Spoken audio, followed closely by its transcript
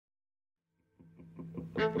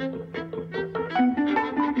Hello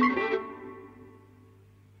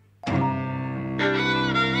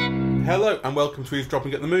and welcome to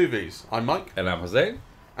Eavesdropping at the Movies. I'm Mike. And I'm José.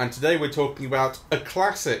 And today we're talking about a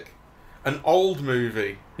classic, an old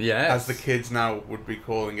movie, Yes. as the kids now would be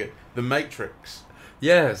calling it, The Matrix.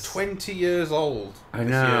 Yes. 20 years old I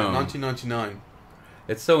this know. year, 1999.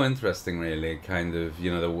 It's so interesting, really, kind of,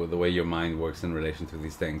 the way your mind works in relation to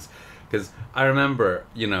these things. Because I remember,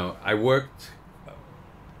 I worked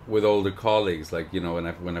with older colleagues, like,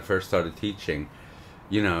 when I first started teaching,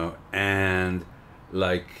 and,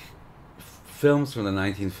 like, films from the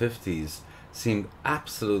 1950s seemed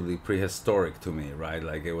absolutely prehistoric to me, right?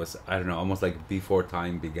 Like, it was, I don't know, almost like before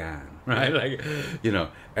time began, right? Like,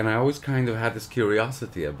 and I always kind of had this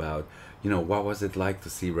curiosity about, what was it like to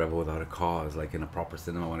see Rebel Without a Cause, like in a proper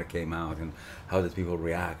cinema when it came out, and how did people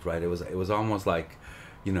react, right? It was almost like,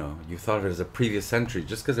 you thought of it as a previous century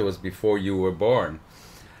just because it was before you were born.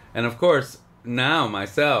 And of course, now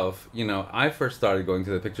myself, I first started going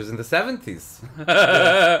to the pictures in the 70s,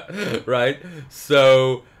 right?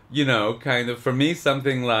 So, kind of for me,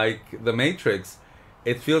 something like The Matrix,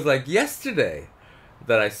 it feels like yesterday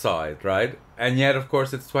that I saw it, right? And yet, of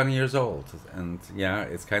course, it's 20 years old. And yeah,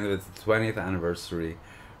 it's kind of its 20th anniversary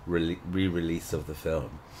re-release of the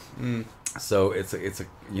film. Mm. So it's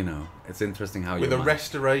interesting how With a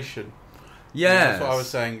restoration. Yeah, that's what I was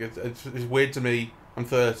saying. It's weird to me. I'm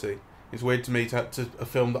 30. It's weird to me to a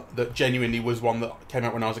film that genuinely was one that came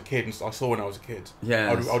out when I was a kid and I saw when I was a kid. Yeah,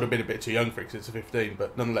 I would have been a bit too young for it because it's a 15,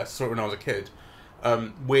 but nonetheless, I saw it when I was a kid.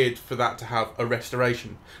 Weird for that to have a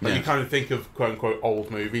restoration. Like, you kind of think of quote-unquote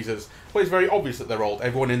old movies as, well, it's very obvious that they're old.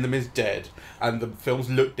 Everyone in them is dead, and the films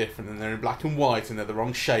look different, and they're in black and white, and they're the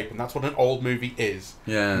wrong shape, and that's what an old movie is.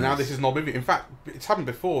 Yeah. Now this is an old movie. In fact, it's happened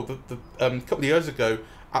before. A couple of years ago,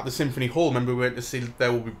 at the Symphony Hall, remember we went to see There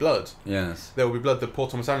Will Be Blood? Yes. There Will Be Blood, the Paul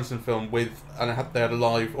Thomas Anderson film, they had a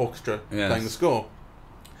live orchestra playing the score.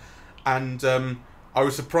 And I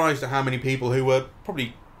was surprised at how many people who were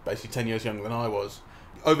probably basically 10 years younger than I was,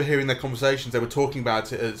 overhearing their conversations, they were talking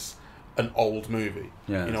about it as an old movie.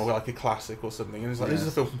 Yes. Like a classic or something. And it's like, Yes. this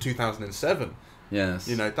is a film from 2007. Yes.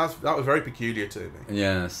 That was very peculiar to me.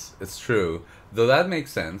 Yes, it's true. Though that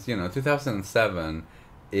makes sense. 2007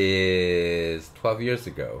 is 12 years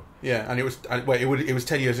ago. Yeah, and it was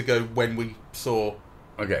 10 years ago when we saw.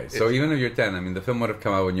 Okay, so even if you're 10, I mean, the film would have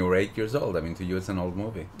come out when you were 8 years old. I mean, to you, it's an old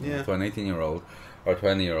movie. Yeah. To an 18-year-old or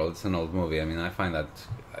 20-year-old, it's an old movie. I mean, I find that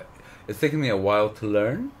it's taken me a while to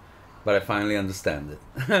learn, but I finally understand it.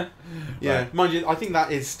 Yeah, Right. mind you, I think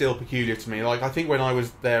that is still peculiar to me. Like, I think when I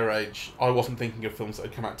was their age, I wasn't thinking of films that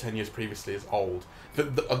had come out 10 years previously as old.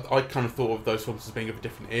 I kind of thought of those films as being of a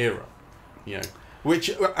different era,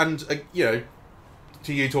 Which, and, to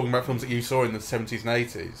you talking about films that you saw in the 70s and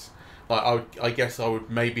 80s, like, I guess I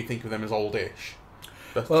would maybe think of them as old-ish.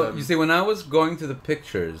 But, Well, you see, when I was going to the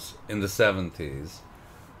pictures in the 70s,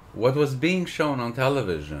 what was being shown on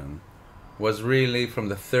television was really from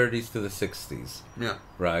the 30s to the 60s. Yeah.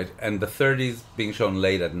 Right? And the 30s being shown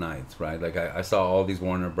late at night, right? Like, I saw all these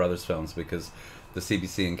Warner Brothers films because the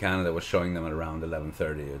CBC in Canada was showing them at around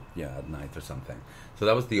 11:30 at night or something. So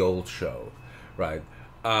that was the old show, right?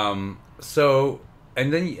 So,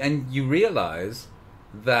 and you realize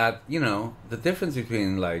that, the difference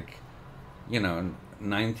between, like,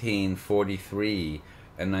 1943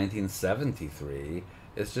 and 1973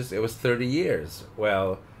 is just, it was 30 years.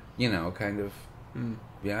 Well, kind of,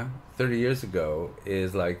 30 years ago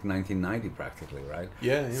is like 1990 practically, right?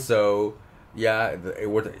 Yeah. So,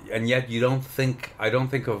 and yet I don't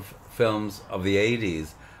think of films of the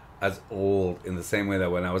 80s as old in the same way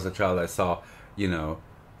that when I was a child I saw,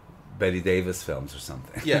 Betty Davis films or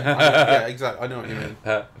something. Yeah, exactly. I know what you mean.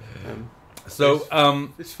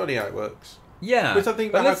 It's funny how it works. Yeah. But I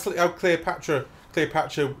think about how Cleopatra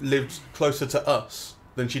lived closer to us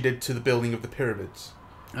than she did to the building of the pyramids.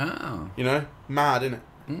 Oh. Mad, isn't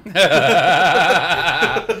it?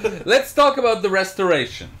 Let's talk about the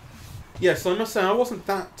restoration. Yes, I must say I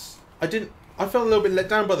felt a little bit let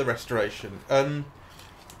down by the restoration. I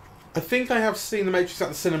think I have seen The Matrix at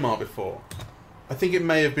the cinema before. I think it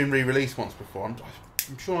may have been re-released once before. I'm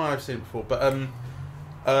sure I've seen it before, but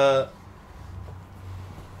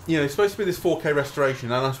it's supposed to be this 4K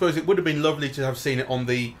restoration, and I suppose it would have been lovely to have seen it on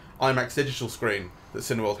the IMAX digital screen that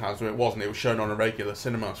Cineworld has, when it wasn't. It was shown on a regular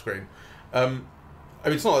cinema screen.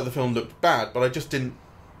 It's not like the film looked bad, but I just didn't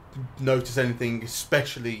notice anything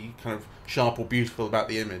especially kind of sharp or beautiful about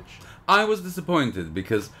the image. I was disappointed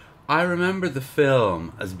because I remember the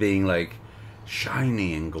film as being like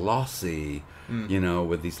shiny and glossy,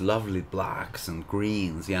 with these lovely blacks and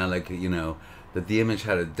greens, that the image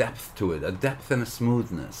had a depth to it, a depth and a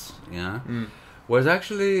smoothness. Yeah. Whereas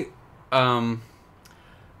actually, I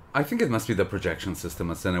think it must be the projection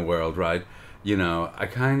system at Cineworld, right? You know,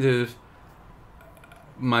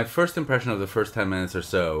 my first impression of the first 10 minutes or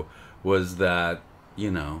so was that, you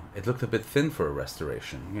know, it looked a bit thin for a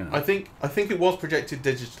restoration. You know, I think it was projected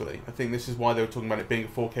digitally. I think this is why they were talking about it being a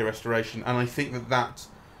 4K restoration, and I think that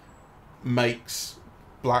makes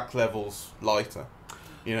black levels lighter.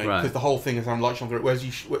 You know, because the whole thing is on light shone through it. Whereas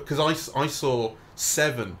because I saw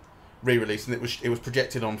Seven re-release, and it was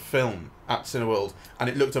projected on film at Cineworld, and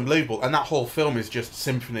it looked unbelievable. And that whole film is just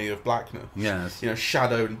symphony of blackness. Yes, you know,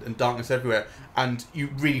 shadow and darkness everywhere, and you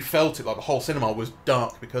really felt it. Like the whole cinema was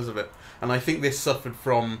dark because of it. And I think this suffered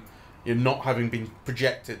from, you know, not having been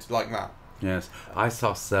projected like that. Yes, I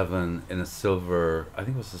saw Seven in a silver, I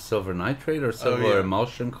think it was a silver nitrate or silver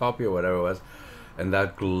emulsion copy or whatever it was, and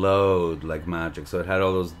that glowed like magic. So it had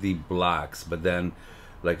all those deep blacks, but then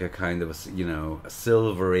like a kind of a, you know, a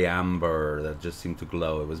silvery amber that just seemed to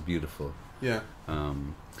glow. It was beautiful. Yeah.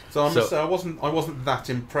 So I must say I wasn't that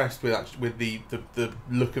impressed with the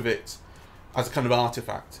look of it as a kind of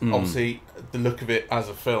artifact. Obviously, the look of it as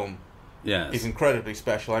a film. Yes. Is incredibly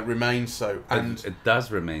special. It remains so, and it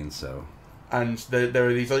does remain so. And there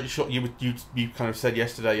are these other shots you kind of said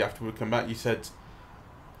yesterday after we come back. You said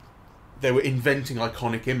they were inventing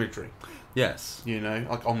iconic imagery. Yes. You know,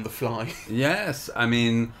 like on the fly. Yes, I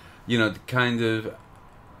mean, you know, to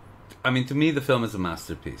me, the film is a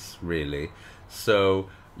masterpiece, really. So,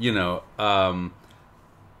 you know,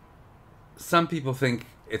 some people think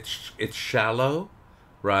it's shallow,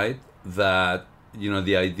 right? That, you know,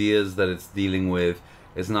 the ideas that it's dealing with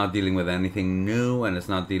is not dealing with anything new, and it's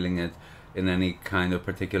not dealing it in any kind of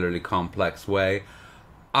particularly complex way.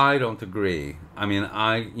 I don't agree. I mean,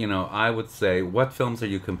 I would say, what films are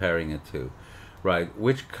you comparing it to, right?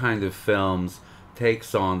 Which kind of films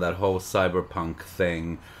takes on that whole cyberpunk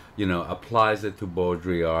thing, you know, applies it to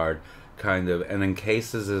Baudrillard, kind of, and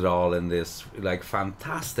encases it all in this, like,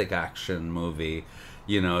 fantastic action movie,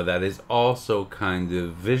 you know, that is also kind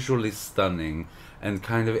of visually stunning and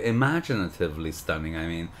kind of imaginatively stunning. I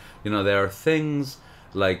mean, you know, there are things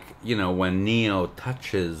like, you know, when Neo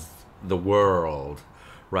touches the world,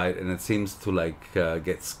 right, and it seems to like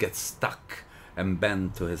get stuck and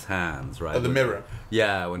bent to his hands, right? Oh, the mirror.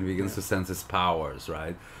 Yeah, when he begins to sense his powers,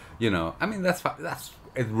 right? You know, I mean, that's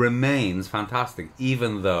it remains fantastic,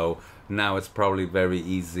 even though now it's probably very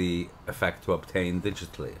easy effect to obtain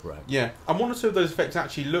digitally, right? Yeah, and one or two of those effects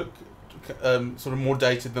actually look sort of more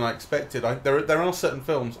dated than I expected. There are certain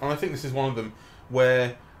films, and I think this is one of them,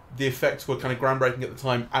 where the effects were kind of groundbreaking at the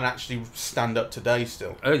time and actually stand up today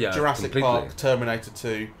still. Oh yeah, Jurassic completely. Park, Terminator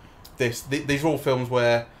 2, these are all films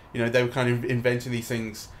where, you know, they were kind of inventing these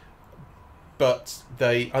things, but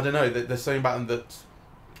I don't know, there's something about them that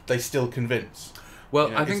they still convince. Well,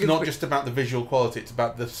 you know, I think it's not just about the visual quality, it's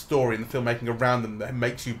about the story and the filmmaking around them that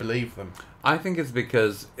makes you believe them. I think it's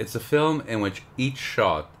because it's a film in which each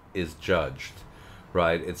shot is judged,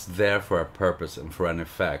 right? It's there for a purpose and for an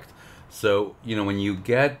effect. So, you know, when you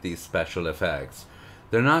get these special effects,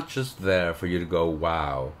 they're not just there for you to go,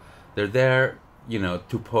 wow. They're there, you know,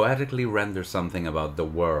 to poetically render something about the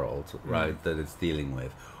world, right, that it's dealing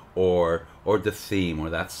with, or the theme, or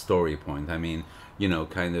that story point. I mean, you know,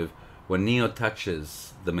 kind of, when Neo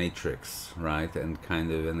touches the Matrix, right, and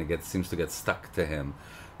it seems to get stuck to him,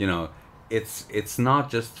 you know, it's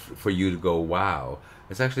not just for you to go, wow.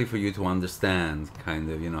 It's actually for you to understand,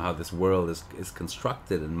 kind of, you know, how this world is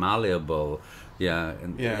constructed and malleable. Yeah,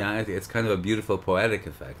 and it's kind of a beautiful poetic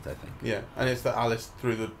effect, I think. Yeah, and it's the Alice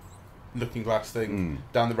through the looking glass thing,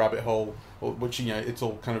 down the rabbit hole, which, you know, it's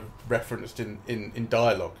all kind of referenced in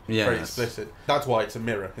dialogue, very explicit. That's why it's a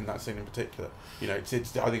mirror in that scene in particular. You know, it's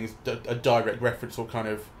I think it's a direct reference, or kind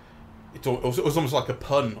of, it's almost like a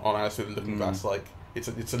pun on Alice through the looking glass, like, it's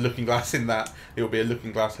a looking glass in that, it will be a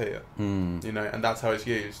looking glass here. You know, and that's how it's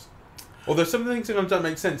used. Although some of the things in them don't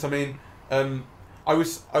make sense. I mean, I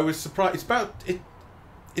was surprised.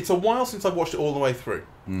 It's a while since I've watched it all the way through,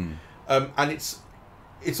 and it's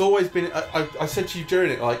always been. I said to you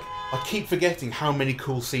during it, like, I keep forgetting how many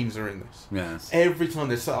cool scenes are in this. Yes. Every time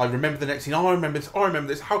I remember the next scene. Oh, I remember this. Oh, I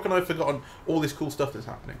remember this. How can I have forgotten all this cool stuff that's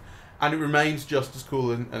happening? And it remains just as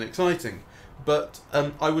cool and exciting. But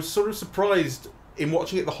I was sort of surprised in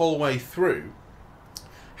watching it the whole way through,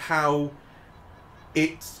 how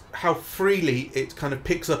freely it kind of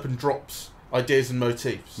picks up and drops ideas and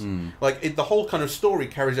motifs. Like, the whole kind of story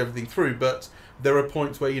carries everything through, but there are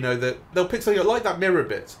points where, you know, that they'll pick something up, like that mirror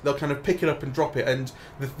bit, they'll kind of pick it up and drop it, and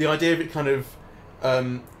the idea of it kind of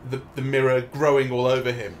the mirror growing all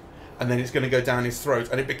over him, and then it's going to go down his throat,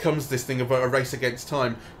 and it becomes this thing of a race against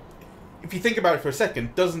time. If you think about it for a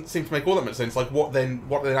second, doesn't seem to make all that much sense. Like, what then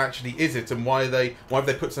actually is it, and why have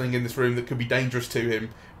they put something in this room that could be dangerous to him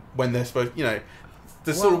when they're supposed,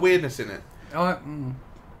 there's sort of weirdness in it.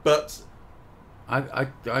 But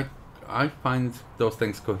I find those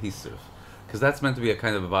things cohesive, because that's meant to be a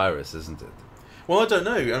kind of a virus, isn't it? Well, I don't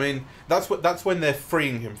know. I mean, that's when they're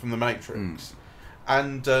freeing him from the Matrix,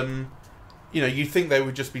 and you think they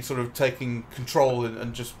would just be sort of taking control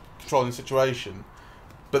and just controlling the situation,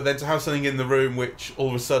 but then to have something in the room which all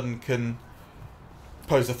of a sudden can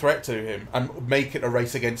pose a threat to him and make it a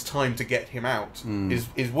race against time to get him out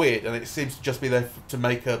is weird, and it seems to just be there to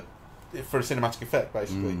make for a cinematic effect,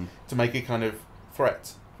 basically, to make a kind of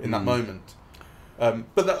threat in that moment.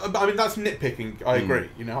 But I mean, that's nitpicking. I agree.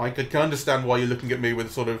 I can understand why you're looking at me with a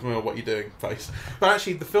sort of what you're doing face. But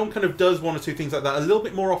actually, the film kind of does one or two things like that a little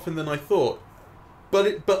bit more often than I thought.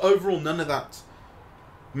 But overall, none of that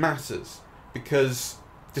matters, because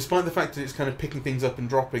despite the fact that it's kind of picking things up and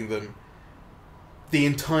dropping them, the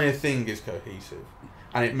entire thing is cohesive,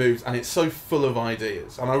 and it moves, and it's so full of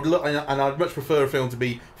ideas. And I'd much prefer a film to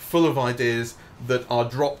be full of ideas that are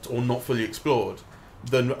dropped or not fully explored,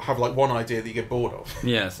 than have like one idea that you get bored of.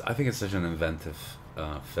 Yes, I think it's such an inventive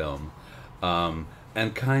film,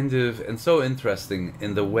 and so interesting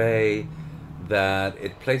in the way that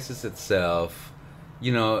it places itself,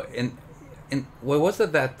 in what was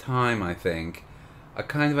at that time, I think, a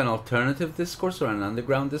kind of an alternative discourse or an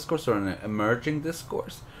underground discourse or an emerging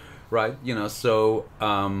discourse, right? So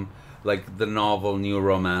like the novel New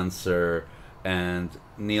Romancer and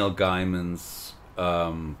Neil Gaiman's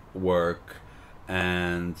work.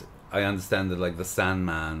 And I understand that, like, The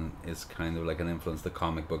Sandman is kind of like an influence, the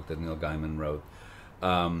comic book that Neil Gaiman wrote.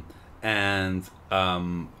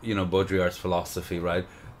 Baudrillard's philosophy, right?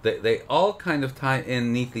 They all kind of tie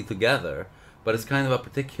in neatly together, but it's kind of a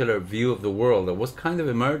particular view of the world that was kind of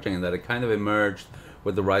emerging, and that it kind of emerged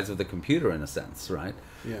with the rise of the computer, in a sense, right?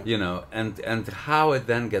 Yeah. And how it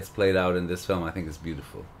then gets played out in this film, I think, is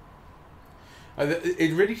beautiful.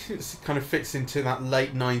 It really kind of fits into that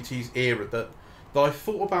late 90s era that I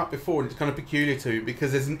thought about before, and it's kind of peculiar to,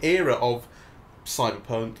 because there's an era of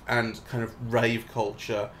cyberpunk and kind of rave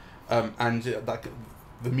culture, and that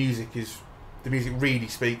the music really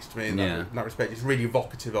speaks to me in that respect. It's really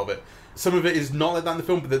evocative of it. Some of it is not like that in the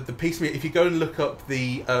film, but the piece, if you go and look up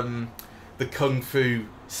the kung fu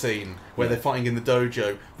scene where they're fighting in the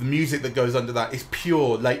dojo, the music that goes under that is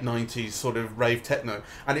pure late 90s sort of rave techno,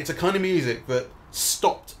 and it's a kind of music that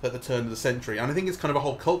stopped at the turn of the century, and I think it's kind of a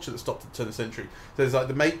whole culture that stopped at the turn of the century. So there's like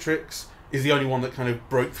the Matrix is the only one that kind of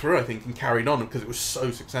broke through, I think, and carried on because it was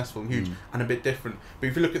so successful and huge and a bit different. But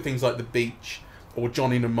if you look at things like The Beach or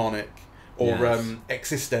Johnny Mnemonic or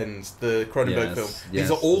eXistenZ, the Cronenberg film,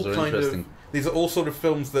 these are all these are all sort of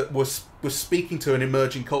films that were speaking to an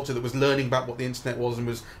emerging culture that was learning about what the internet was and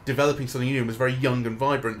was developing something new and was very young and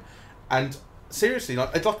vibrant. And seriously,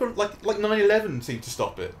 like 9/11 seemed to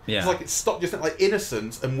stop it. Yeah. It's like it stopped, just like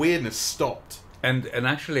innocence and weirdness stopped. And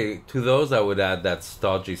actually, to those I would add that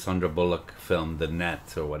stodgy Sandra Bullock film, The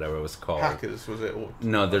Net, or whatever it was called. Hackers, was it?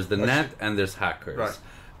 No, there's The Net and there's Hackers. Right.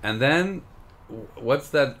 And then, what's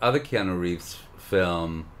that other Keanu Reeves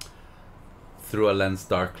film? Through a Lens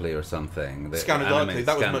Darkly or something. Scanner Darkly.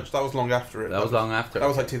 That was long after it. That was long after. That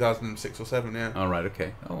was like 2006 or 7. Yeah. Oh right.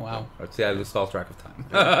 Okay. Oh wow. See, I lose all track of time.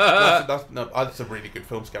 That's a really good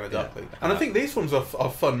film, Scanner Darkly. And I think these films are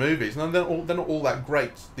fun movies, and they're not all that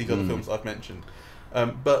great. These other films I've mentioned,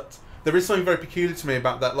 but there is something very peculiar to me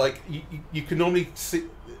about that. Like you can normally see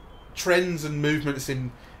trends and movements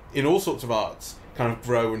in all sorts of arts kind of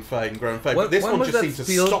grow and fade. But this one just seems to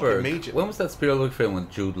stop immediately. When was that Spielberg film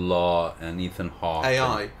with Jude Law and Ethan Hawke?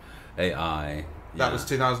 AI. That was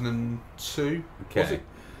 2002. Okay. Was it?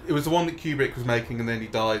 It was the one that Kubrick was making, and then he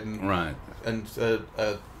died, and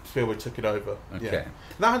Spielberg took it over. Okay. Yeah.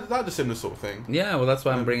 That had a similar sort of thing. Yeah, well, that's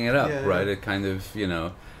why I'm bringing it up, right? Yeah. It kind of,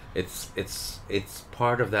 it's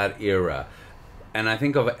part of that era, and I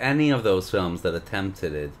think of any of those films that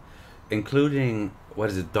attempted it, including. What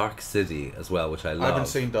is it, Dark City as well, which I love. I haven't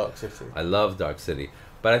seen Dark City. I love Dark City.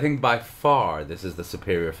 But I think by far this is the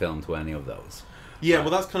superior film to any of those. Yeah, well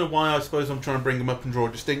that's kind of why I suppose I'm trying to bring them up and draw a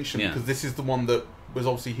distinction, because this is the one that was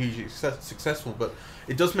obviously hugely successful, but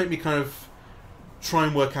it does make me kind of try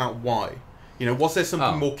and work out why. Was there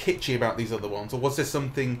something more kitschy about these other ones, or was there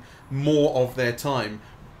something more of their time?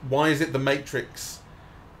 Why is it The Matrix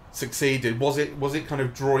succeeded? Was it kind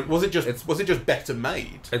of drawing? Was it just better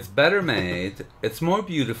made? It's better made. It's more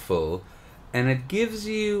beautiful, and it gives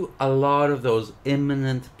you a lot of those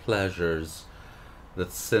imminent pleasures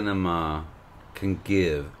that cinema can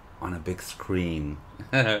give on a big screen.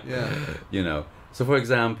 Yeah. You know, so for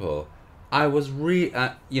example, I was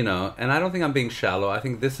you know, and I don't think I'm being shallow. I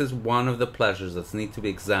think this is one of the pleasures that need to be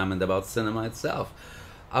examined about cinema itself.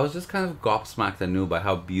 I was just kind of gobsmacked anew by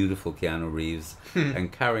how beautiful Keanu Reeves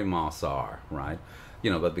and Carrie Moss are, right? You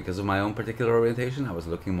know, but because of my own particular orientation, I was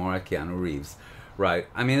looking more at Keanu Reeves, right?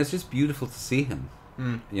 I mean, it's just beautiful to see him.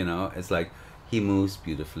 You know, it's like he moves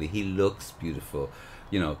beautifully, he looks beautiful.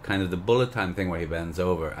 You know, kind of the bullet time thing where he bends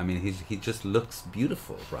over. I mean, he just looks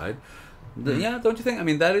beautiful, right? Yeah, don't you think? I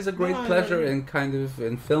mean, that is a great pleasure in kind of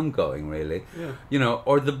in film going, really. Yeah. You know,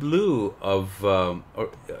 or the blue of,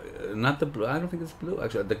 not the blue. I don't think it's blue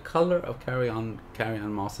actually. The color of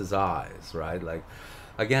Carrie-Anne Moss's eyes, right? Like,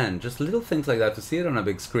 again, just little things like that to see it on a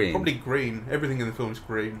big screen. Probably green. Everything in the film is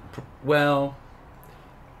green. Well,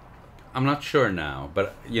 I'm not sure now,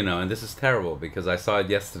 but you know, and this is terrible because I saw it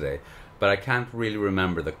yesterday, but I can't really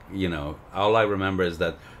remember the. You know, all I remember is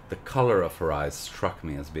that the color of her eyes struck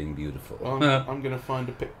me as being beautiful. Well, I'm going to find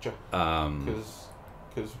a picture because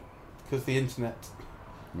the internet.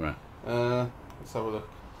 Right. Let's have a look.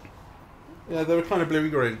 Yeah, they were kind of bluey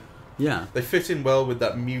green. Yeah. They fit in well with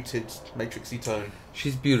that muted matrixy tone.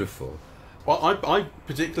 She's beautiful. Well, I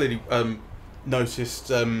particularly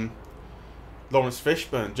noticed Lawrence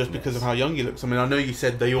Fishburne just because of how young he looks. I mean, I know you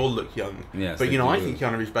said they all look young, Yes, but you know, do. I think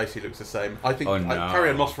Keanu Reeves basically looks the same. I think Oh, no.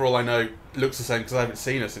 Carrie-Anne Moss, for all I know, looks the same because I haven't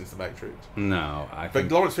seen her since The Matrix. No, But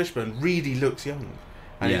Lawrence Fishburne really looks young,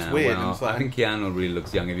 and it's weird. Well, and it's like, I think Keanu really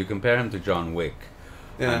looks young. If you compare him to John Wick,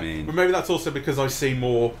 yeah. I mean, but maybe that's also because I see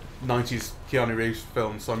more '90s Keanu Reeves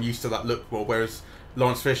films, so I'm used to that look more. Whereas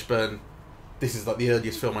Lawrence Fishburne, this is like the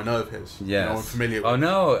earliest film I know of his. yes. You know, I'm familiar with. Oh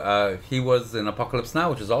no, he was in Apocalypse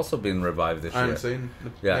Now, which has also been revived this I year. haven't seen.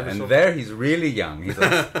 Yeah, never and saw there he's really young. He's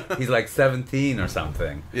like, he's like 17 or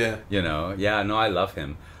something. Yeah. You know, yeah, no, I love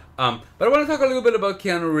him. But I want to talk a little bit about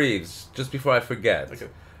Keanu Reeves, just before I forget. Okay.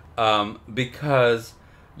 Because,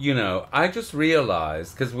 you know, I just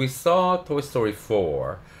realized, because we saw Toy Story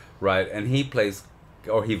 4, right, and he plays,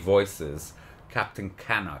 or he voices, Captain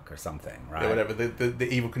Canuck or something, right? Yeah, whatever. The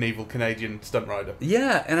evil Knievel Canadian stunt rider.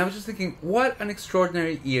 Yeah, and I was just thinking, what an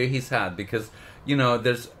extraordinary year he's had, because, you know,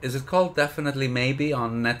 is it called Definitely Maybe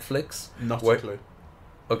on Netflix? Not a clue.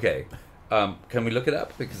 Okay. Can we look it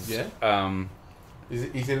up? Because Yeah.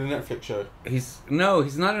 He's in a Netflix show. he's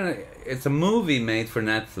not in it's a movie made for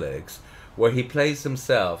Netflix where he plays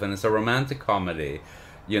himself, and it's a romantic comedy,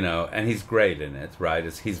 you know, and he's great in it, right?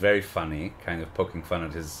 He's very funny, kind of poking fun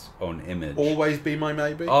at his own image. Always Be My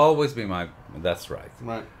Maybe? Always Be My... That's right.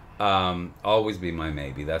 Right. Always Be My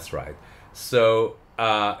Maybe, that's right. So,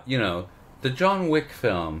 you know, the John Wick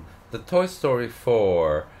film, the Toy Story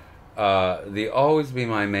 4, the Always Be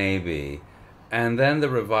My Maybe, and then the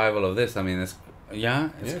revival of this. I mean, it's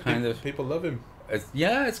kind of... People love him.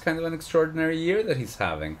 It's kind of an extraordinary year that he's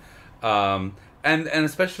having. And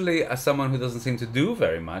especially as someone who doesn't seem to do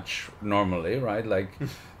very much normally, right? Like,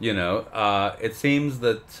 you know, it seems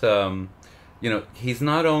that, you know, he's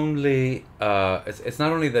not only, it's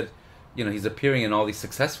not only that, you know, he's appearing in all these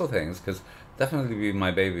successful things, because Definitely Be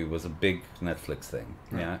My Baby was a big Netflix thing,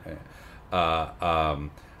 yeah.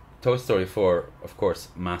 Toy Story 4, of course,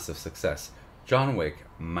 massive success. John Wick,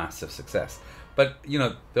 massive success. But, you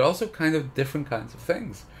know, they're also kind of different kinds of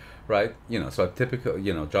things, right? You know, so a typical,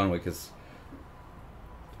 you know, John Wick is...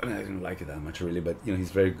 I mean, I didn't like it that much, really, but, you know,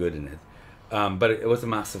 he's very good in it. But it was a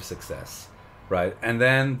massive success, right? And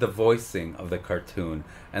then the voicing of the cartoon.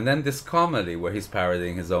 And then this comedy where he's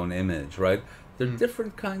parodying his own image, right? They're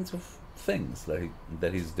different kinds of things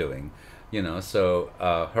that he's doing. You know, so,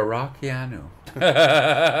 hurrah, Keanu.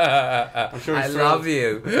 I'm sure I he's love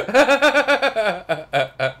thrilled. you.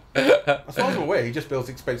 As far as I'm aware, he just builds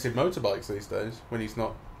expensive motorbikes these days when he's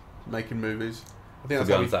not making movies. I think To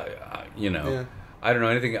that's be how honest, you know, Yeah. I don't know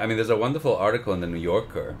anything. I mean, there's a wonderful article in the New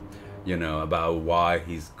Yorker, you know, about why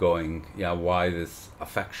he's going, why this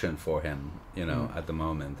affection for him, you know, at the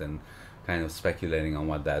moment, and kind of speculating on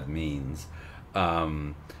what that means.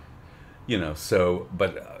 You know, so,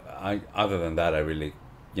 but other than that, I really,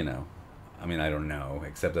 you know, I mean, I don't know,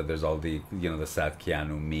 except that there's all the, you know, the sad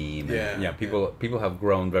Keanu meme. And, people have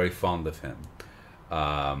grown very fond of him.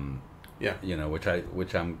 You know, which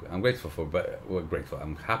I'm grateful for,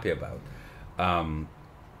 I'm happy about.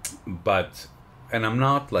 But, and I'm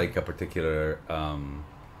not like a particular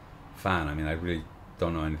fan. I mean, I really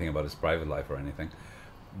don't know anything about his private life or anything.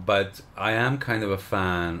 But I am kind of a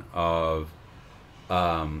fan of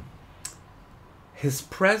his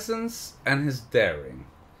presence and his daring,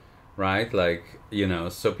 right? Like, you know,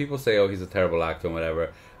 so people say, oh, he's a terrible actor and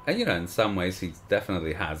whatever. And, you know, in some ways he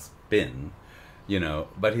definitely has been, you know,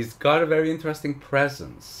 but he's got a very interesting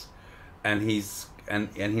presence, and he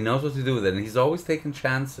knows what to do with it, and he's always taking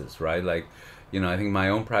chances, right? Like, you know, I think My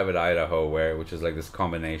Own Private Idaho, which is like this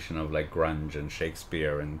combination of like grunge and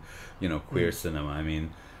Shakespeare and, you know, queer cinema. I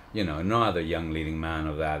mean, you know, no other young leading man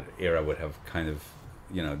of that era would have kind of,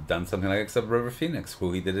 you know, done something like, except River Phoenix,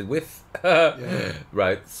 who he did it with.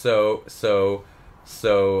 Right? So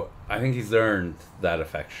I think he's earned that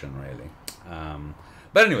affection, really.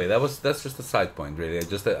 But anyway, that's just a side point, really.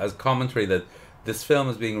 Just as commentary that this film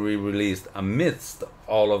is being re-released amidst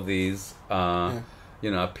all of these, you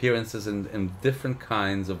know, appearances in different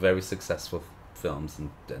kinds of very successful films, and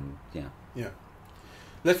yeah. Yeah.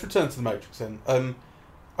 Let's return to The Matrix then.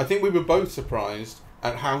 I think we were both surprised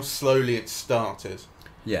at how slowly it started.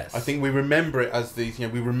 Yes. I think we remember it as these, you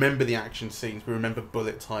know, we remember the action scenes, we remember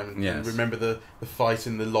bullet time, and remember the fight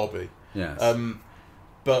in the lobby. Yes.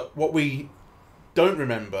 But what we don't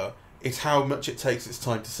remember is how much it takes its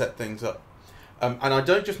time to set things up. And I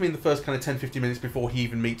don't just mean the first kind of 10-15 minutes before he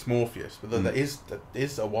even meets Morpheus, but that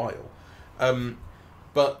is a while.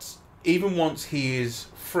 But even once he is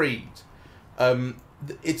freed,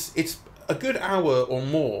 it's a good hour or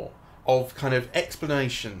more of kind of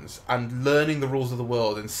explanations and learning the rules of the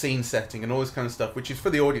world and scene setting and all this kind of stuff, which is for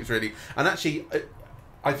the audience, really. And actually,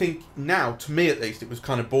 I think now, to me at least, it was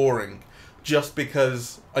kind of boring, just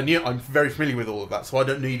because I'm very familiar with all of that, so I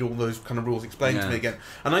don't need all those kind of rules explained to me again.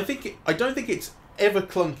 And I don't think it's ever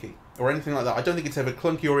clunky or anything like that. I don't think it's ever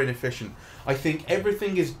clunky or inefficient. I think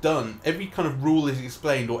everything is done, every kind of rule is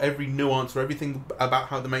explained, or every nuance, or everything about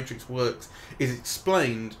how the Matrix works is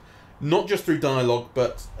explained, not just through dialogue,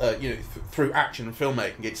 but through action and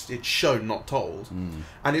filmmaking. It's shown, not told.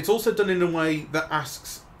 And it's also done in a way that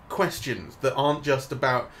asks questions that aren't just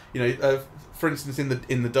about, for instance, in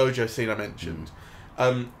the dojo scene I mentioned,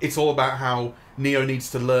 it's all about how Neo needs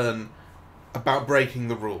to learn about breaking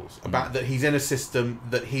the rules, about that he's in a system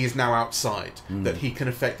that he is now outside, that he can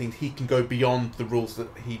affect things, he can go beyond the rules that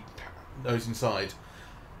he knows inside.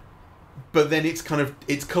 But then it's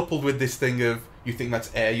coupled with this thing of, you think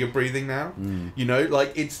that's air you're breathing now?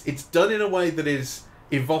 It's done in a way that is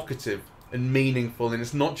evocative and meaningful, and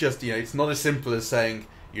it's not just, it's not as simple as saying,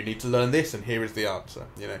 you need to learn this and here is the answer.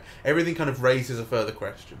 Everything kind of raises a further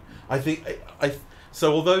question. I think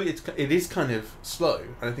so although it is kind of slow,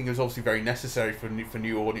 and I think it was obviously very necessary for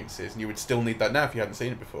new audiences, and you would still need that now if you hadn't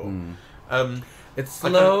seen it before. It's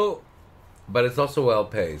slow, but it's also well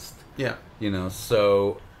paced. Yeah.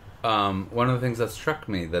 So one of the things that struck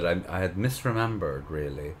me that I had misremembered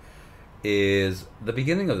really is the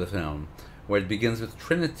beginning of the film, where it begins with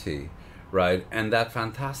Trinity, right, and that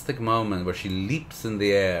fantastic moment where she leaps in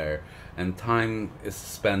the air and time is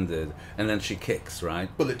suspended, and then she kicks,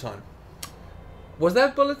 right? Bullet time. Was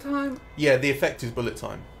that bullet time? Yeah, the effect is bullet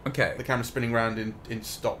time. Okay. The camera spinning around in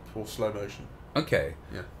stop or slow motion. Okay.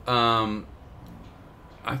 Yeah.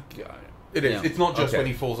 It is. Yeah. It's not just when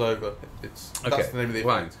he falls over. That's the name of the effect.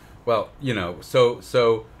 Right. Well,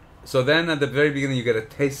 so then at the very beginning you get a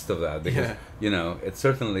taste of that, because it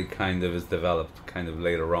certainly kind of is developed kind of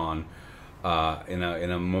later on, in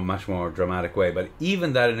a much more dramatic way. But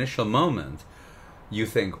even that initial moment, you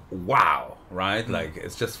think, wow, right? Like,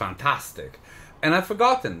 it's just fantastic. And I've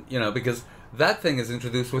forgotten, because that thing is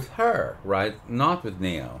introduced with her, right? Not with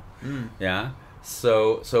Neo. Yeah?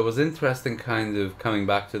 So it was interesting kind of coming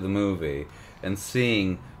back to the movie and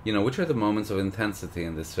seeing, which are the moments of intensity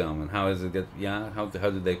in this film, and how does it how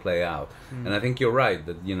do they play out? And I think you're right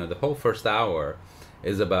that, the whole first hour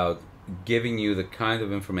is about giving you the kind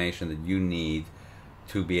of information that you need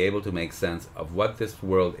to be able to make sense of what this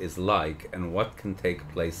world is like and what can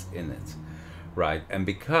take place in it, right? And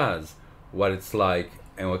because what it's like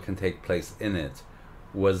and what can take place in it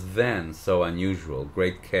was then so unusual,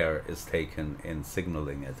 great care is taken in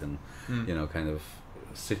signaling it and kind of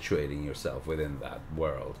situating yourself within that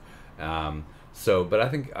world. But I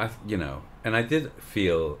think and I did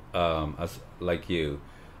feel as like you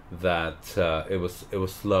that it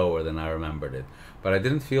was slower than I remembered it, but I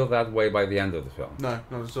didn't feel that way by the end of the film. No,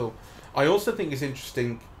 not at all. I also think it's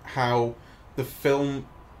interesting how the film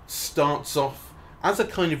starts off as a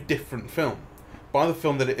kind of different film. By the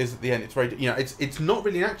film that it is at the end, it's very it's not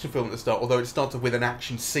really an action film at the start, although it starts off with an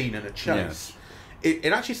action scene and a chase. Yes.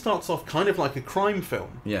 It actually starts off kind of like a crime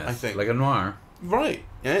film. Yes, I think, like a noir. Right.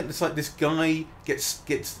 Yeah, it's like this guy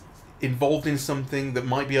gets involved in something that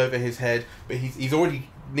might be over his head, but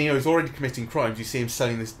Neo's already committing crimes. You see him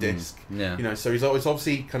selling this disc. Yeah. So he's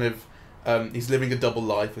obviously kind of he's living a double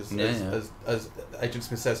life, as Agent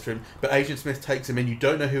Smith says to him. But Agent Smith takes him in. You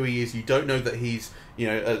don't know who he is. You don't know that he's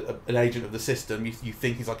an agent of the system. You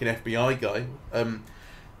think he's like an FBI guy.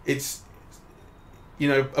 It's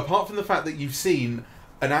apart from the fact that you've seen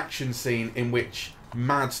an action scene in which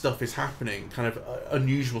mad stuff is happening, kind of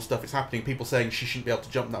unusual stuff is happening, people saying she shouldn't be able to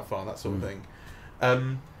jump that far, that sort of thing.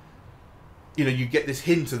 You know, you get this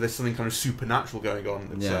hint of there's something kind of supernatural going on,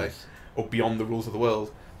 let's say, or beyond the rules of the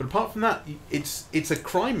world. But apart from that, it's a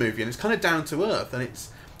crime movie, and it's kind of down to earth, and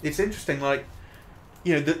it's interesting. Like,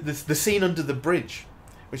 you know, the scene under the bridge,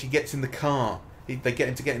 which he gets in the car. They get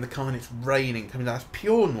him to get in the car and it's raining coming down. That's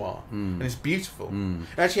pure noir, and it's beautiful.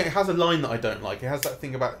 Actually, it has a line that I don't like. It has that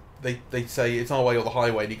thing about they say it's our way or the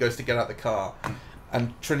highway, and he goes to get out the car,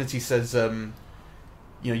 and Trinity says, you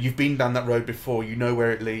know, you've been down that road before, you know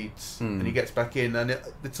where it leads, and he gets back in, and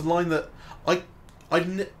it's a line that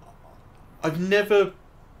I've never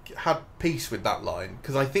had peace with that line,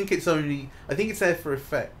 because I think it's there for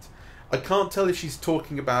effect. I can't tell if she's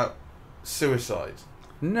talking about suicide.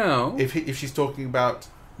 No. If she's talking about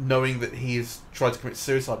knowing that he has tried to commit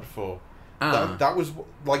suicide before. That was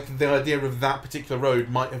like the idea of that particular road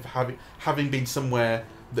might have having been somewhere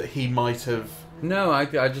that he might have. No, I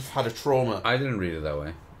just had a trauma. I didn't read it that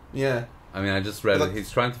way. Yeah. I mean, I just read it.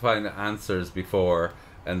 He's trying to find answers before,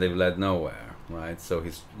 and they've led nowhere, right? So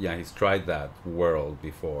he's tried that world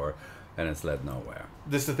before, and it's led nowhere.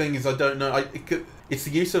 This the thing is, I don't know. It's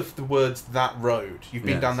the use of the words "that road." You've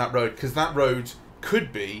been down that road, because that road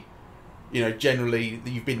could be, you know, generally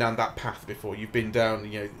you've been down that path before. You've been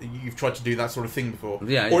down, you know, you've tried to do that sort of thing before.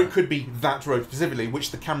 Or it could be that road specifically,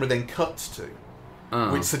 which the camera then cuts to,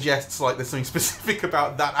 which suggests like there's something specific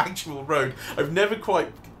about that actual road. I've never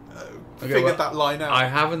quite figured that line out. I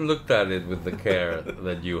haven't looked at it with the care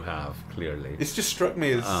that you have. Clearly, it's just struck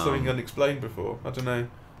me as something unexplained before. I don't know,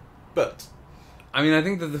 but I mean, I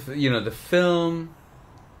think that the film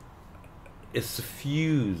is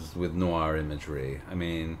suffused with noir imagery. I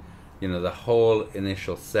mean, you know, the whole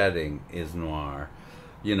initial setting is noir,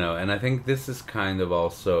 you know, and I think this is kind of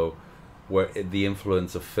also where the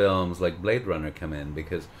influence of films like Blade Runner come in,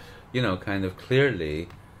 because, you know, kind of clearly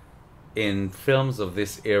in films of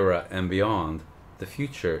this era and beyond, the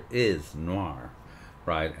future is noir,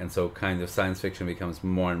 right? And so kind of science fiction becomes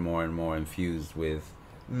more and more and more infused with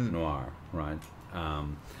noir, right?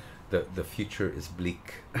 The future is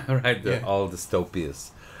bleak, right? All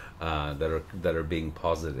dystopias that are being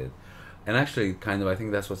posited, and actually, kind of, I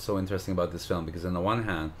think that's what's so interesting about this film, because on the one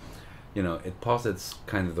hand, you know, it posits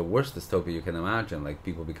kind of the worst dystopia you can imagine, like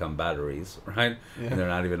people become batteries, right? And they're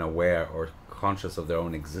not even aware or conscious of their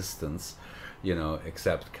own existence, you know,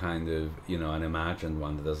 except kind of, you know, an imagined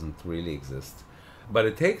one that doesn't really exist. But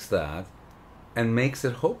it takes that and makes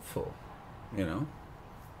it hopeful, you know.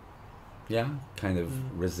 Yeah, kind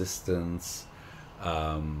of resistance,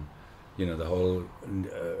 you know, the whole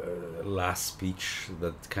last speech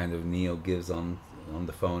that kind of Neo gives on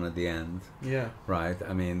the phone at the end. Yeah. Right?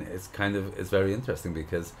 I mean, it's very interesting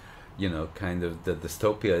because, you know, kind of the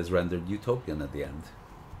dystopia is rendered utopian at the end.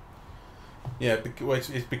 Yeah,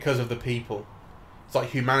 it's because of the people. It's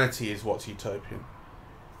like humanity is what's utopian.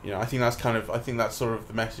 You know, I think that's sort of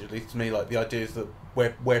the message, at least to me. Like, the idea is that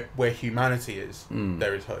where humanity is,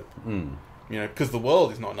 there is hope. You know, because the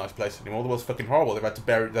world is not a nice place anymore. The world's fucking horrible. They've had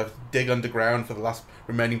to dig underground for the last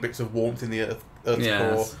remaining bits of warmth in the Earth's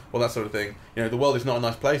core, all that sort of thing. You know, the world is not a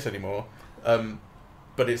nice place anymore.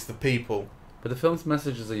 But it's the people. But the film's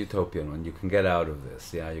message is a utopian one. You can get out of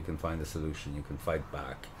this. Yeah, you can find a solution. You can fight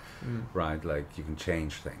back. Right? Like, you can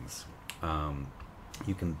change things.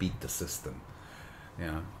 You can beat the system.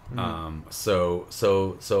 Yeah. So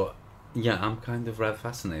yeah, I'm kind of rather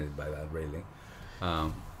fascinated by that, really.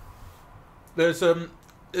 There's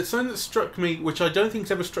it's something that struck me, which I don't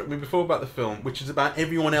think's ever struck me before about the film, which is about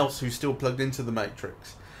everyone else who's still plugged into the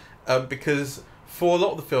Matrix. Because for a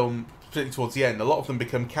lot of the film, particularly towards the end, a lot of them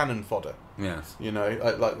become cannon fodder. Yes. You know,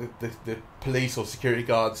 like the police or security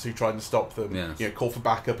guards who try to stop them. Yes. You know, call for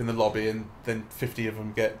backup in the lobby, and then 50 of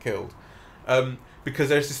them get killed. Because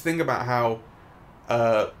there's this thing about how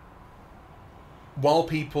while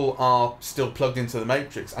people are still plugged into the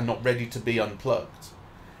Matrix and not ready to be unplugged,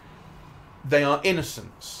 they are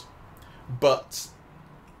innocents, but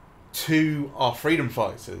to our freedom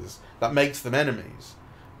fighters, that makes them enemies,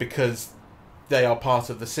 because they are part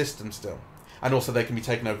of the system still, and also they can be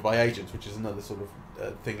taken over by agents, which is another sort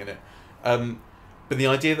of thing in it. But the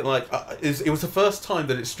idea that, like, it was the first time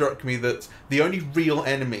that it struck me that the only real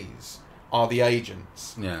enemies are the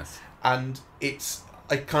agents. Yes. And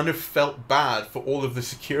I kind of felt bad for all of the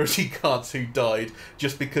security guards who died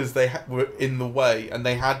just because they were in the way and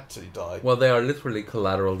they had to die. Well, they are literally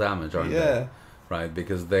collateral damage, aren't they? Right,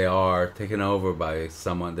 because they are taken over by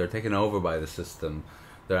someone. They're taken over by the system.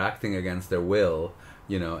 They're acting against their will,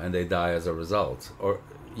 you know, and they die as a result. Or,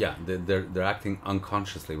 yeah, they're acting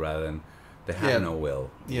unconsciously rather than They have no will.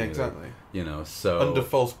 Yeah, exactly. You know, so under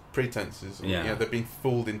false pretenses. Yeah. They're being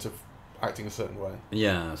fooled into acting a certain way.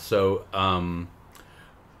 Yeah. So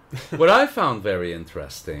what I found very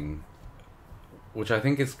interesting, which I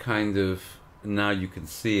think is kind of now you can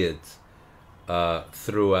see it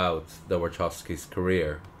throughout the Wachowskis'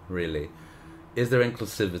 career, really, is their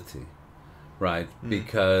inclusivity, right?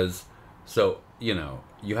 Because so you know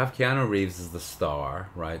you have Keanu Reeves as the star,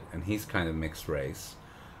 right, and he's kind of mixed race.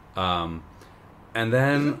 And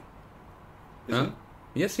then,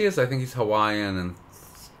 yes, he is. I think he's Hawaiian and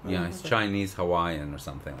he's Chinese Hawaiian or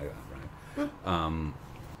something like that, right?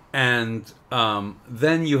 And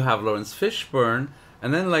then you have Lawrence Fishburne,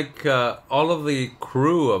 and then like all of the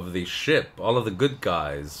crew of the ship, all of the good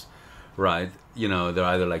guys, right? You know, they're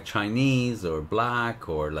either like Chinese or black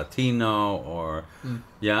or Latino or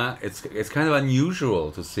it's kind of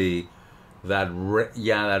unusual to see that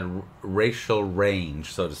that racial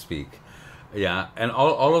range, so to speak. Yeah, and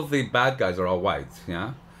all of the bad guys are all white.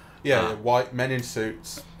 Yeah, white men in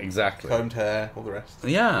suits, exactly, combed hair, all the rest.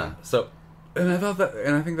 Yeah. So, and I thought that,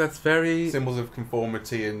 and I think that's very symbols of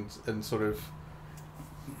conformity and sort of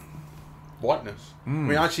whiteness. I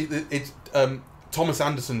mean, actually, it's Thomas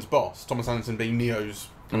Anderson's boss. Thomas Anderson being Neo's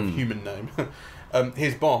kind of human name.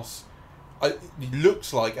 His boss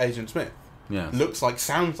looks like Agent Smith. Yes. Looks like,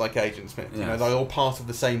 sounds like Agent Smith. Yes. You know, they're all part of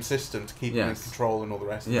the same system to keep them in control and all the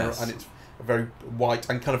rest. Yes. And it's a very white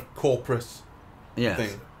and kind of corporate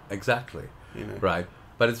thing. Exactly. You know. Right.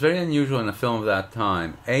 But it's very unusual in a film of that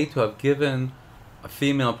time, to have given a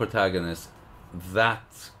female protagonist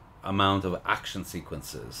that amount of action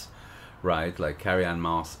sequences, right? Like Carrie-Anne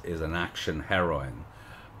Moss is an action heroine.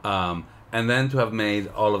 And then to have made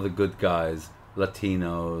all of the good guys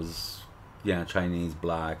Latinos, Chinese,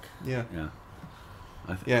 black. Yeah.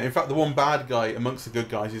 In fact, the one bad guy amongst the good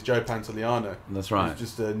guys is Joe Pantoliano. That's right. He's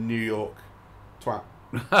just a New York twat.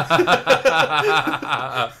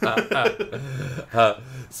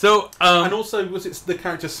 And also, was it the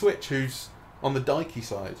character Switch who's on the dykey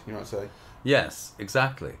side, you might say? Yes,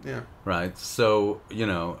 exactly. Yeah. Right. So, you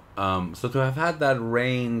know, so to have had that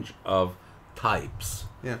range of types,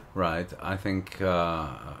 right, I think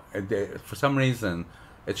for some reason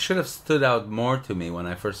it should have stood out more to me when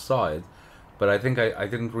I first saw it, but I think I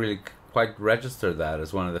didn't really quite register that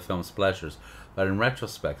as one of the film's pleasures. But in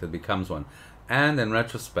retrospect, it becomes one. And in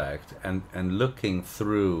retrospect, and looking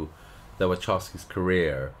through the Wachowskis'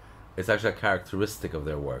 career, it's actually a characteristic of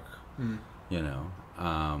their work, you know,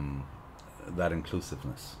 that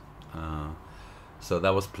inclusiveness. So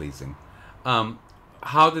that was pleasing.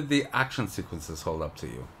 How did the action sequences hold up to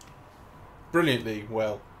you? Brilliantly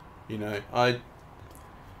well. You know,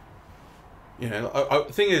 the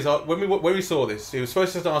thing is, when we saw this, it was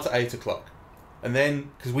supposed to start at 8 o'clock, and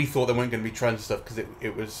then because we thought there weren't going to be trailer stuff because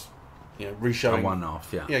it was, you know, re-showing a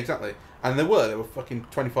one-off, yeah, exactly, and there were fucking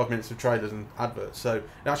 25 minutes of trailers and adverts, so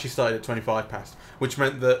it actually started at 25 past, which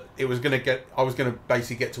meant that I was going to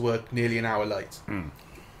basically get to work nearly an hour late.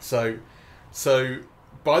 So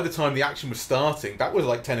by the time the action was starting, that was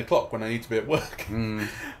like 10 o'clock when I need to be at work.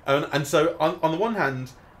 And so on the one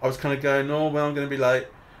hand, I was kind of going, oh well, I'm going to be late.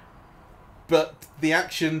 But the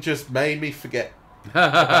action just made me forget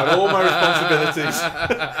about all my responsibilities.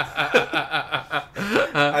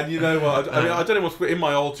 And you know what? I mean, I don't know what's in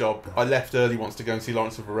my old job. I left early once to go and see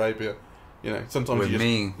Lawrence of Arabia. You know, sometimes with you just,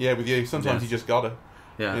 me. Yeah, with you. Sometimes you just gotta.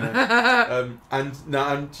 Yeah. You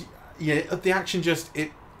know? The action just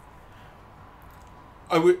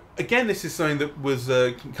again, this is something that was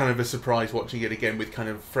kind of a surprise watching it again with kind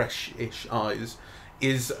of fresh-ish eyes.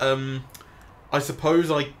 I suppose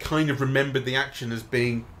I kind of remembered the action as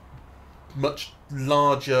being much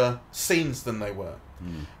larger scenes than they were.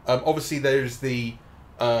 Obviously, there's the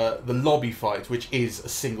lobby fight, which is a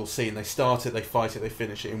single scene. They start it, they fight it, they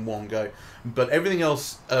finish it in one go. But everything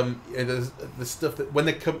else, there's the stuff that when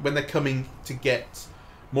they're coming to get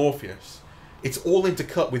Morpheus, it's all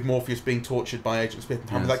intercut with Morpheus being tortured by Agent Smith and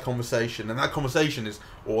having that conversation, and that conversation is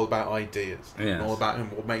all about ideas, and all about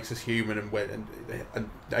what makes us human, and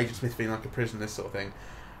Agent Smith being like a prisoner, this sort of thing.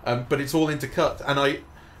 But it's all intercut, and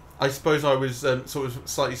I suppose I was sort of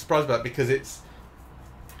slightly surprised about it because it's,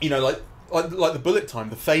 you know, like the bullet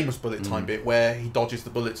time, the famous bullet time bit where he dodges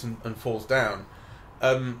the bullets and falls down.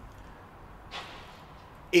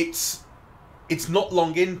 It's not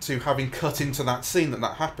long into having cut into that scene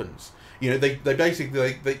that happens. You know, they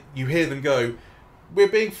basically you hear them go, "We're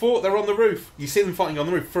being fought. They're on the roof." You see them fighting on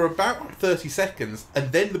the roof for about 30 seconds,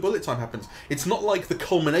 and then the bullet time happens. It's not like the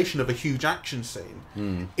culmination of a huge action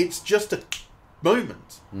scene. It's just a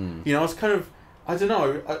moment. You know, I was kind of, I don't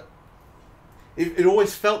know. it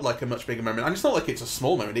always felt like a much bigger moment. And it's not like it's a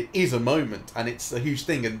small moment, it is a moment, and it's a huge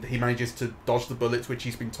thing, and he manages to dodge the bullets, which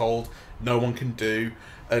he's been told no one can do,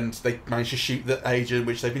 and they manage to shoot the agent,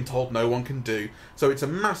 which they've been told no one can do. So it's a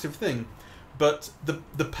massive thing. But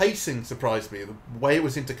the pacing surprised me, the way it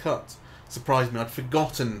was intercut surprised me. I'd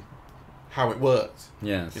forgotten how it worked.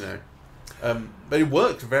 Yes. You know. But it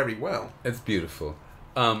worked very well. It's beautiful.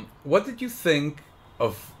 What did you think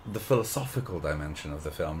of the philosophical dimension of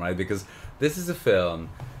the film, right? Because this is a film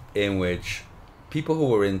in which people who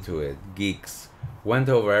were into it, geeks, went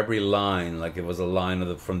over every line like it was a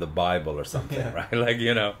line from the Bible or something, Yeah. right? Like,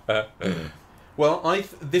 you know. Well,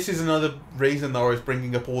 this is another reason that I was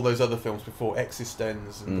bringing up all those other films before,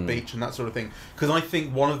 eXistenZ and The Beach and that sort of thing, because I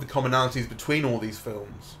think one of the commonalities between all these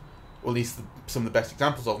films, or at least some of the best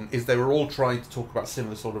examples of them, is they were all trying to talk about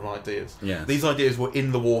similar sort of ideas. Yes. These ideas were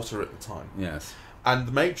in the water at the time. Yes. And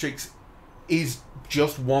The Matrix is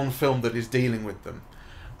just one film that is dealing with them.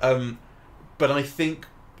 But I think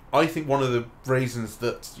one of the reasons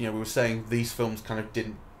that, you know, we were saying these films kind of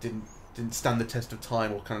didn't stand the test of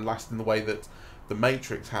time or kind of last in the way that The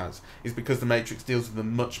Matrix has, is because The Matrix deals with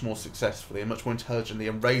them much more successfully and much more intelligently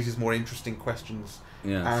and raises more interesting questions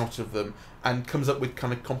out of them and comes up with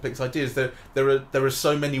kind of complex ideas. There are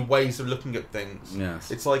so many ways of looking at things.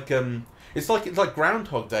 Yes. It's like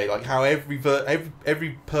Groundhog Day, like how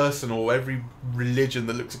every person or every religion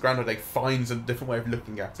that looks at Groundhog Day finds a different way of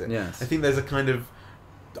looking at it. Yes. I think there's a kind of,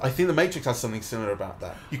 I think The Matrix has something similar about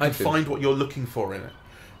that. You can find what you're looking for in it.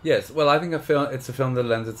 Yes, well, I think it's a film that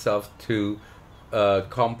lends itself to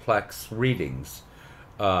complex readings.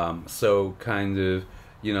 So kind of,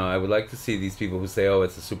 you know, I would like to see these people who say, oh,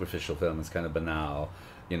 it's a superficial film, it's kind of banal,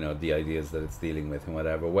 you know, the ideas that it's dealing with and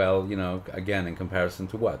whatever. Well, you know, again, in comparison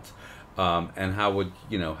to what? And how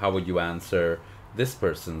would you answer this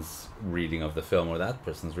person's reading of the film or that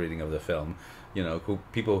person's reading of the film? You know,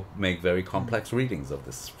 people make very complex readings of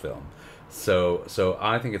this film. So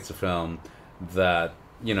I think it's a film that,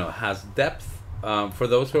 you know, has depth for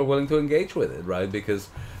those who are willing to engage with it, right? Because,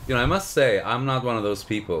 you know, I must say, I'm not one of those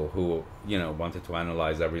people who, you know, wanted to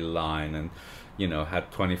analyze every line and, you know,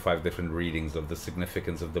 had 25 different readings of the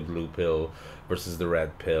significance of the blue pill versus the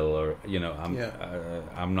red pill, or, you know,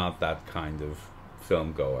 I'm not that kind of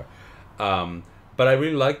film goer. But I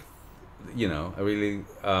really like, you know,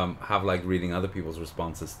 have liked reading other people's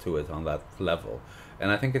responses to it on that level.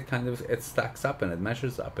 And I think it stacks up and it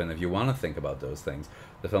measures up. And if you want to think about those things,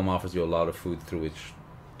 the film offers you a lot of food with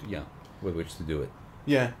which to do it.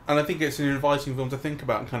 Yeah, and I think it's an inviting film to think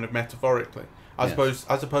about kind of metaphorically, as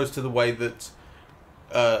opposed to the way that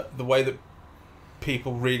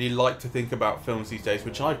people really like to think about films these days,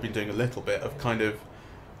 which I've been doing a little bit of, kind of,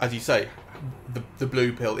 as you say, the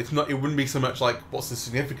blue pill. It wouldn't be so much like what's the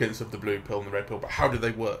significance of the blue pill and the red pill, but how do they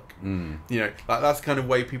work? You know, that's the kind of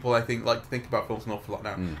way people, I think, like to think about films an awful lot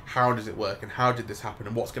now. How does it work, and how did this happen,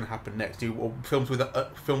 and what's going to happen next? Or films with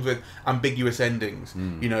ambiguous endings.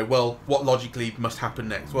 You know, well, what logically must happen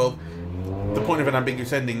next? Well, the point of an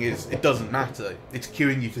ambiguous ending is it doesn't matter. It's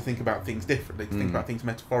cueing you to think about things differently, to think about things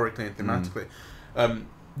metaphorically and thematically.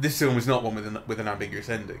 This film is not one with an ambiguous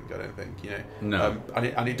ending, I don't think, you know. No.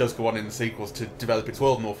 And it does go on in the sequels to develop its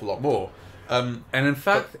world an awful lot more. And in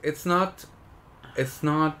fact, it's not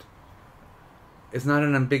an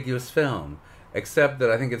ambiguous film, except that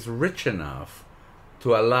I think it's rich enough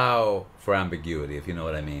to allow for ambiguity, if you know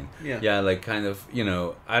what I mean. Yeah, like kind of, you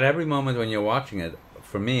know, at every moment when you're watching it,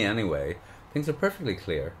 for me anyway, things are perfectly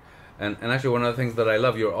clear. And actually one of the things that I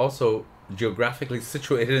love, you're also geographically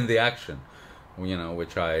situated in the action, you know,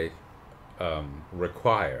 which I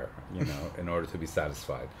require, you know, in order to be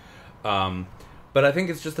satisfied. But I think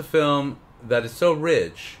it's just a film that is so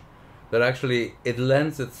rich that actually it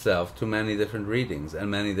lends itself to many different readings and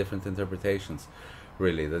many different interpretations,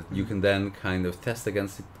 really, that you can then kind of test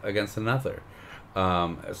against another.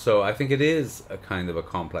 So I think it is a kind of a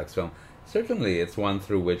complex film. Certainly it's one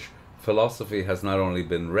through which philosophy has not only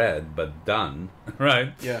been read but done,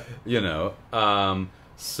 right? Yeah. You know, and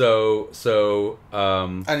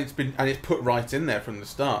it's put right in there from the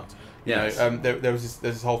start. You know, there's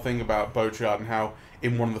this whole thing about Baudrillard and how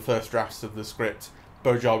in one of the first drafts of the script,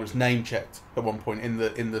 Baudrillard was name checked at one point in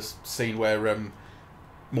the scene where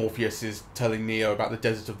Morpheus is telling Neo about the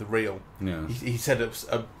desert of the real. Yeah. He said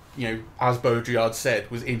you know, as Baudrillard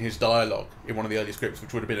said, was in his dialogue in one of the early scripts,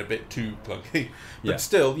 which would have been a bit too clunky. But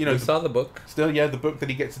still, you know... You saw the book? Still, yeah, the book that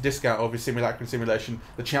he gets a discount of is Simulacrum Simulation.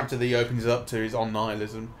 The chapter that he opens up to is on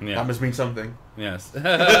nihilism. Yeah. That must mean something. Yes. You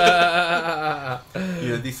know,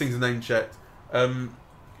 these things are name-checked. You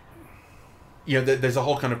know, there's a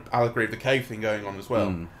whole kind of allegory of the cave thing going on as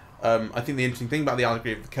well. I think the interesting thing about the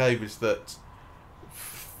allegory of the cave is that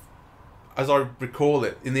as I recall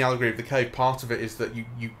it, in the allegory of the cave, part of it is that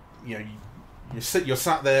you're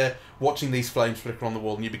sat there watching these flames flicker on the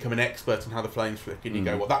wall, and you become an expert in how the flames flicker, and you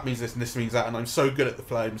go, well, that means this and this means that, and I'm so good at the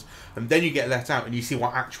flames. And then you get let out and you see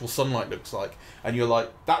what actual sunlight looks like, and you're like,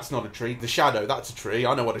 that's not a tree, the shadow, that's a tree,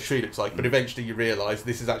 I know what a tree looks like. But eventually you realise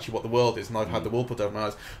this is actually what the world is, and I've had the wool put over my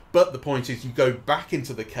eyes. But the point is, you go back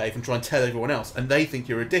into the cave and try and tell everyone else, and they think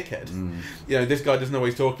you're a dickhead. This guy doesn't know what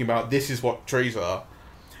he's talking about, this is what trees are.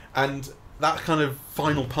 And that kind of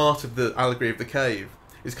final part of the allegory of the cave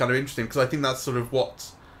is kind of interesting, because I think that's sort of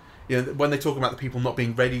what, when they talk about the people not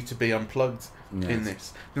being ready to be unplugged in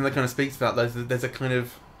this, I think that kind of speaks to that. There's a kind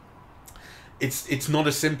of, it's not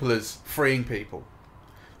as simple as freeing people.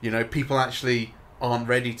 People actually aren't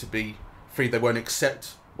ready to be free. They won't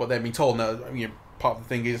accept what they're being told. Now, part of the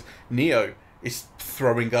thing is Neo is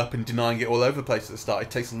throwing up and denying it all over the place at the start.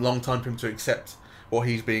 It takes a long time for him to accept what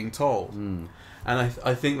he's being told. And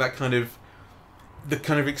I think that the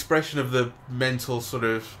kind of expression of the mental sort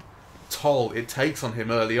of toll it takes on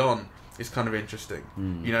him early on is kind of interesting.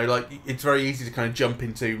 It's very easy to kind of jump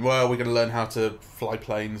into, well, we're going to learn how to fly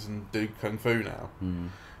planes and do kung fu now.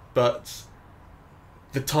 But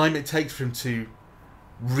the time it takes for him to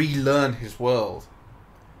relearn his world,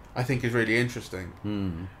 I think, is really interesting.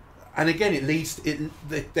 And again, it leads.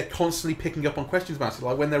 They're constantly picking up on questions about it,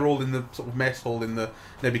 like when they're all in the sort of mess hall in the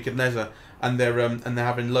Nebuchadnezzar, and they're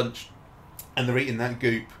having lunch, and they're eating that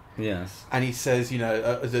goop. Yes. And he says, the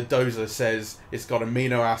dozer says it's got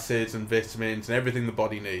amino acids and vitamins and everything the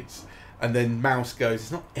body needs. And then Mouse goes,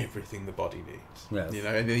 it's not everything the body needs. Yes.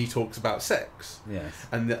 And then he talks about sex. Yes.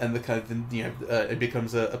 And the kind of it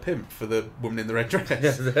becomes a pimp for the woman in the red dress.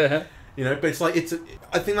 Yes. But it's like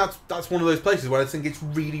I think that's one of those places where I think it's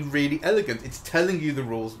really, really elegant. It's telling you the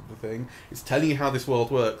rules of the thing. It's telling you how this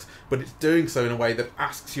world works, but it's doing so in a way that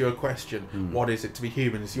asks you a question: What is it to be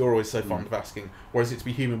human? As you're always so fond of asking, what is it to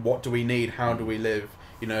be human? What do we need? How do we live?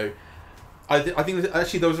 I think that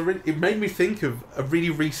actually it made me think of a really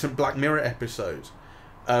recent Black Mirror episode.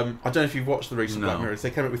 I don't know if you've watched the recent Black Mirrors.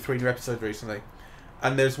 They came up with 3 new episodes recently.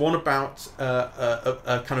 And there's one about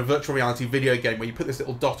a kind of virtual reality video game where you put this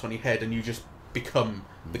little dot on your head and you just become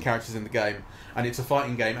the characters in the game. And it's a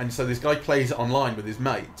fighting game. And so this guy plays it online with his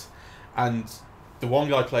mate. And the one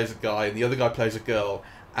guy plays a guy and the other guy plays a girl.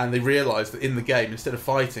 And they realise that in the game, instead of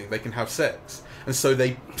fighting, they can have sex. And so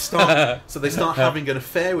they start having an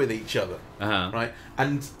affair with each other. Right?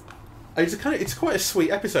 And it's quite a sweet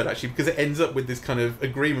episode, actually, because it ends up with this kind of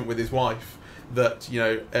agreement with his wife that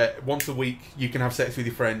once a week you can have sex with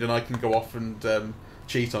your friend and I can go off and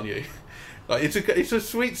cheat on you. Like it's a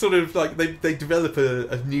sweet sort of, like, they develop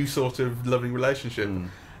a new sort of loving relationship.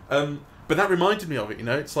 But that reminded me of it.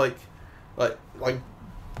 It's like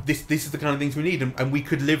this is the kind of things we need, and we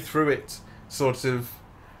could live through it sort of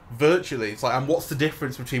virtually. It's like, and what's the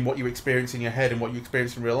difference between what you experience in your head and what you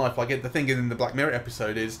experience in real life? Like, the thing in the Black Mirror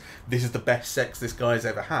episode is, this is the best sex this guy's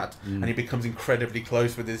ever had, and he becomes incredibly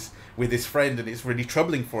close with his friend, and it's really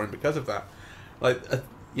troubling for him because of that. Like,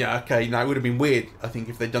 okay, now it would have been weird, I think,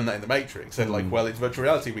 if they'd done that in the Matrix. They're like, well, it's virtual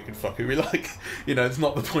reality, we can fuck who we like. It's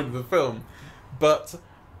not the point of the film. But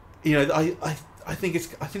I think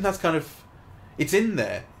that's kind of, it's in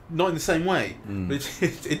there, not in the same way, but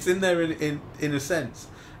it's in there in a sense.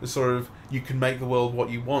 Sort of, you can make the world what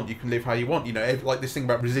you want, you can live how you want. Like this thing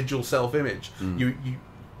about residual self-image.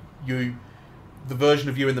 The version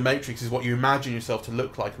of you in the Matrix is what you imagine yourself to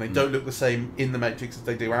look like, and they don't look the same in the Matrix as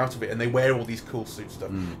they do out of it, and they wear all these cool suit stuff.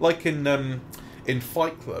 Like in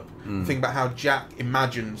Fight Club, think about how Jack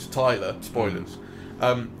imagines Tyler. Spoilers.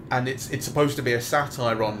 And it's supposed to be a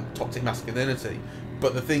satire on toxic masculinity.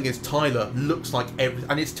 But the thing is, Tyler looks like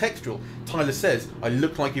and it's textual. Tyler says, I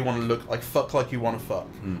look like you want to look, like fuck like you want to fuck.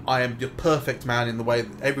 I am the perfect man in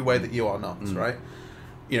every way that you are not, right?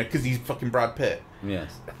 Because he's fucking Brad Pitt.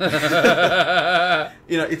 Yes.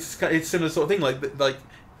 It's similar sort of thing. Like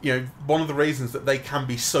one of the reasons that they can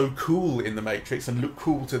be so cool in the Matrix and look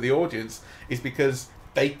cool to the audience is because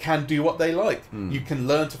they can do what they like. You can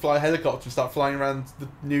learn to fly a helicopter and start flying around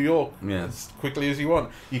New York as quickly as you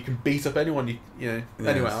want. You can beat up anyone. Anyway,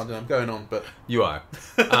 I don't know, I'm going on, but you are.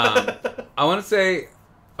 I want to say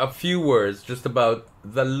a few words just about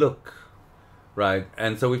the look, right?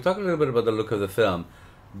 And so we've talked a little bit about the look of the film,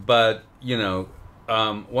 but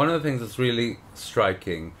one of the things that's really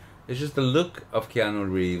striking is just the look of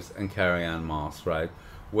Keanu Reeves and Carrie-Anne Moss, right?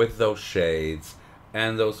 With those shades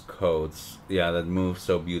and those coats, that move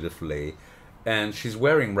so beautifully, and she's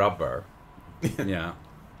wearing rubber, and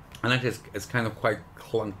actually it's kind of quite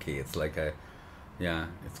clunky. It's like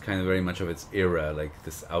it's kind of very much of its era, like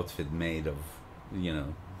this outfit made of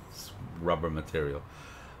rubber material.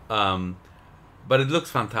 But it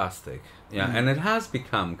looks fantastic. Yeah, and it has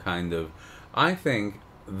become kind of, I think,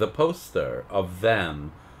 the poster of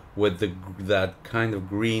them with that kind of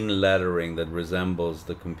green lettering that resembles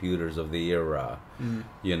the computers of the era,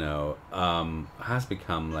 you know, has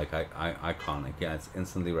become like iconic. Yeah, it's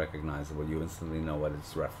instantly recognizable. You instantly know what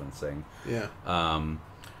it's referencing. Yeah.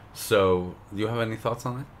 So, do you have any thoughts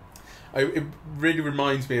on it? It really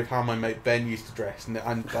reminds me of how my mate Ben used to dress, and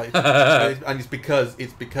like, and it's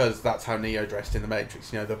because that's how Neo dressed in the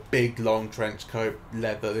Matrix. You know, the big long trench coat,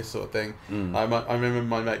 leather, this sort of thing. I remember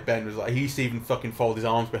my mate Ben was like, he used to even fucking fold his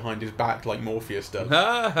arms behind his back like Morpheus does.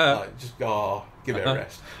 Like, just give it a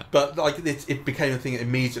rest. But like it became a thing that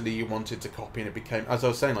immediately you wanted to copy, and it became, as I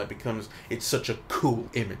was saying, like it's such a cool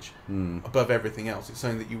image above everything else. It's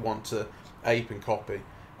something that you want to ape and copy,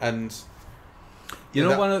 and. You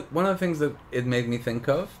know, one of the things that it made me think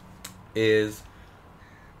of is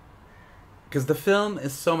because the film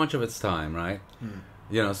is so much of its time, right?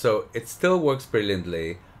 You know, so it still works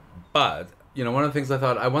brilliantly, but you know, one of the things I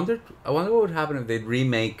thought, I wonder what would happen if they'd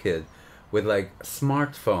remake it with like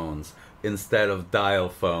smartphones instead of dial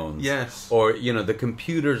phones. Yes. Or you know, the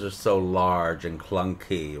computers are so large and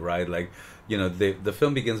clunky, right? Like, you know, the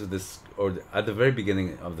film begins with this, or at the very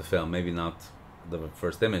beginning of the film, maybe not the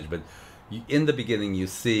first image, but. In the beginning, you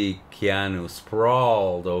see Keanu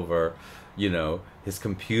sprawled over, you know, his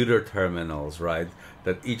computer terminals, right?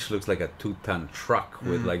 That each looks like a 2-ton truck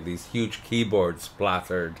with like these huge keyboards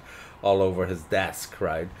splattered all over his desk,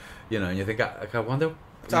 right? You know, and you think, I wonder.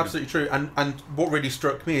 It's absolutely true. And what really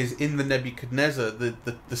struck me is in the Nebuchadnezzar,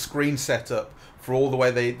 the screen setup for all the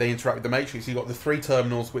way they interact with the Matrix. You've got the 3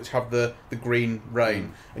 terminals which have the green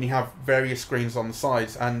rain, and you have various screens on the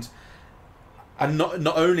sides, and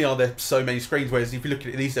not only are there so many screens, whereas if you look at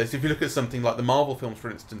it these days, if you look at something like the Marvel films, for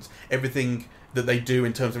instance, everything that they do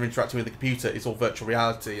in terms of interacting with the computer is all virtual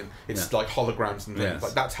reality, and it's like holograms and things. Yes.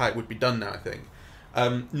 Like that's how it would be done now, I think.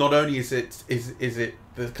 Not only is it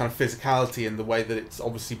the kind of physicality and the way that it's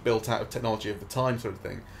obviously built out of technology of the time sort of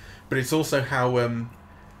thing, but it's also how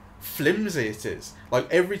flimsy it is. Like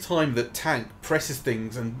every time that Tank presses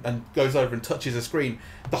things and goes over and touches a screen,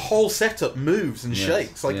 the whole setup moves and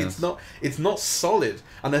shakes. Like it's not solid.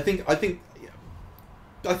 And I think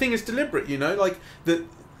it's deliberate, you know, like that.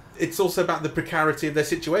 It's also about the precarity of their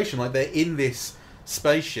situation. Like they're in this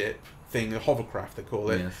spaceship thing, a hovercraft they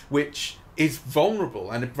call it, which is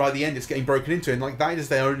vulnerable, and by the end it's getting broken into, and like that is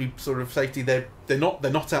their only sort of safety. They're not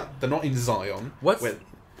in Zion.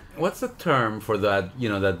 What's the term for that? You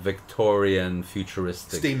know, that Victorian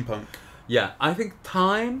futuristic steampunk. Yeah, I think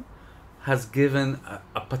time has given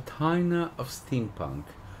a patina of steampunk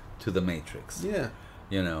to the Matrix. Yeah,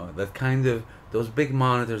 you know, that kind of those big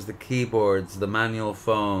monitors, the keyboards, the manual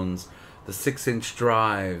phones, the 6-inch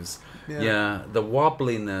drives. Yeah, the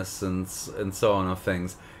wobbliness and so on of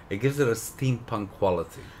things. It gives it a steampunk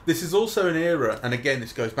quality. This is also an era, and again,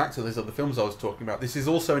 this goes back to those other films I was talking about. This is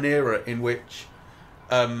also an era in which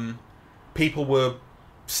people were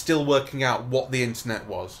still working out what the internet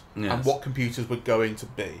was and what computers were going to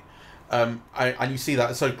be. And you see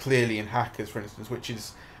that so clearly in Hackers, for instance, which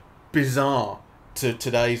is bizarre to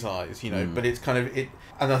today's eyes, you know, but it's kind of it.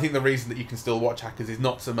 And I think the reason that you can still watch Hackers is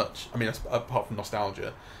not so much, I mean, apart from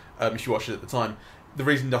nostalgia, if you watched it at the time, the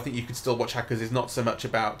reason I think you can still watch Hackers is not so much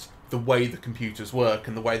about the way the computers work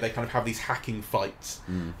and the way they kind of have these hacking fights,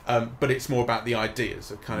 but it's more about the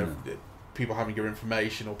ideas of kind of people having your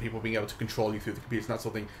information or people being able to control you through the computers and that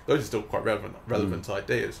sort of thing. Those are still quite relevant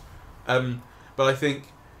ideas. But I think,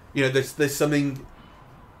 you know, there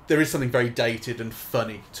is something very dated and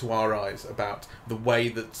funny to our eyes about the way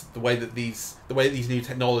that these new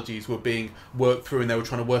technologies were being worked through, and they were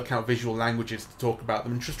trying to work out visual languages to talk about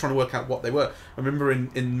them and just trying to work out what they were. I remember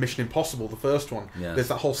in Mission Impossible, the first one, there's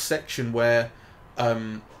that whole section where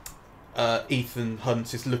Ethan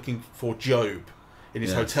Hunt is looking for Job in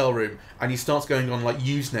his hotel room, and he starts going on like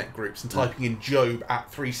Usenet groups and typing in Job at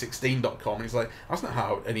 316.com, and he's like, that's not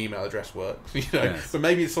how an email address works, you know. But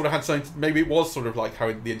maybe it sort of had something maybe it was sort of like how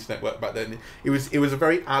the internet worked back then. It was a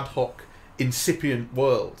very ad hoc, incipient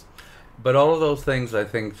world. But all of those things, I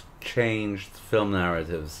think, changed film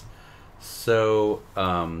narratives so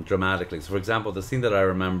dramatically. So for example, the scene that I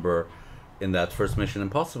remember in that first Mission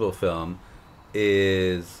Impossible film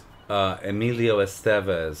is Emilio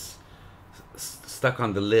Estevez stuck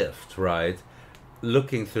on the lift, right,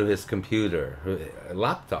 looking through his computer, a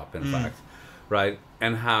laptop in fact, right,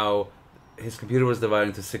 and how his computer was divided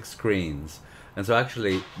into 6 screens, and so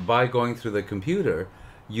actually by going through the computer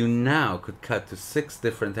you now could cut to 6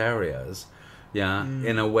 different areas,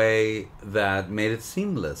 in a way that made it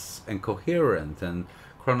seamless and coherent and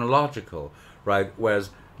chronological, right,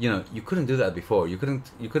 whereas you couldn't do that before. You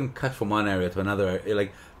couldn't cut from one area to another.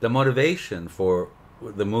 Like the motivation for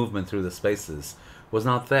the movement through the spaces was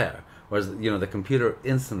not there. Whereas the computer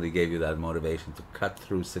instantly gave you that motivation to cut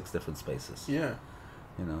through 6 different spaces. Yeah.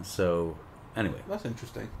 So anyway, that's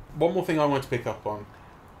interesting. One more thing I want to pick up on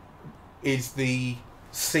is the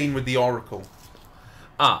scene with the Oracle.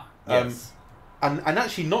 Yes. And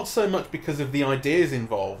actually not so much because of the ideas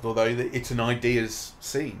involved, although it's an ideas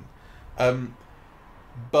scene.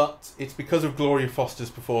 But it's because of Gloria Foster's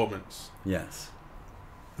performance. Yes.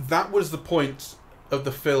 That was the point of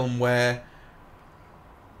the film where,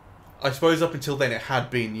 I suppose up until then it had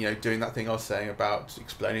been, doing that thing I was saying about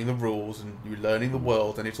explaining the rules and you learning the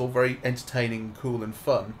world, and it's all very entertaining, cool and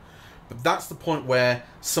fun. But that's the point where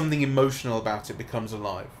something emotional about it becomes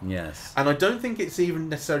alive. Yes. And I don't think it's even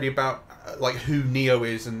necessarily about like who Neo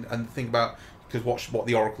is and think about, because what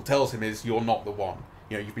the Oracle tells him is, you're not the one.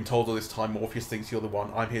 You've been told all this time, Morpheus thinks you're the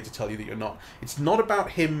one, I'm here to tell you that you're not. It's not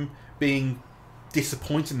about him being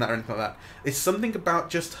disappointed in that or anything like that. It's something about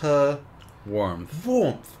just her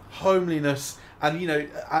warmth, homeliness, and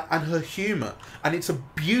and her humour. And it's a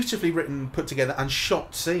beautifully written, put together and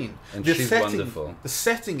shot scene. And the she's setting, wonderful. The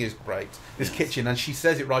setting is great. This Yes. kitchen, and she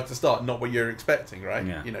says it right at the start, not what you're expecting, right?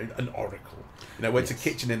 Yeah. An oracle. It's a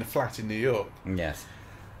kitchen in a flat in New York. Yes.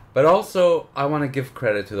 But also, I want to give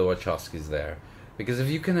credit to the Wachowskis there. Because if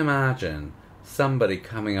you can imagine somebody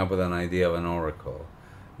coming up with an idea of an oracle,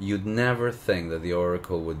 you'd never think that the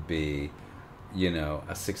oracle would be, a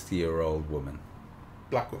 60-year-old woman.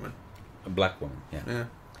 Black woman. A black woman, yeah. Yeah.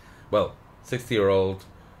 Well, 60-year-old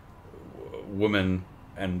woman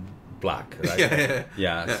and black, right?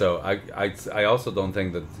 Yeah. So I also don't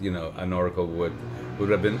think that, an oracle would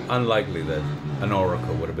have been unlikely that an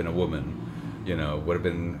oracle would have been a woman, would have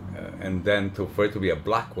been, and then for it to be a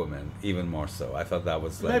black woman, even more so. I thought that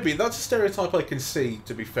was like... Maybe, that's a stereotype I can see,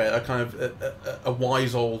 to be fair. A kind of a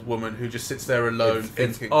wise old woman who just sits there alone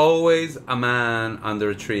thinking... It's always a man under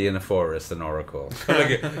a tree in a forest, an oracle.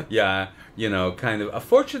 Kind of a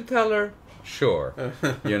fortune teller, sure.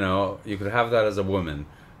 You could have that as a woman,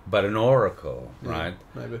 but an oracle, right?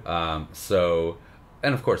 Maybe. And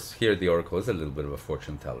of course, here the oracle is a little bit of a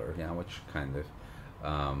fortune teller, which kind of...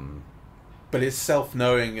 but it's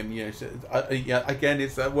self-knowing, and again,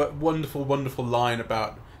 it's that wonderful, wonderful line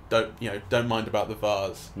about don't mind about the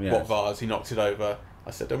vase. Yes. What vase? He knocked it over.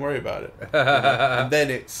 I said, don't worry about it. And then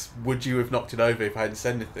it's, would you have knocked it over if I hadn't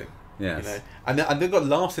said anything? Yes. And they've got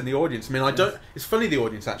laughs in the audience. I mean, I don't. It's funny, the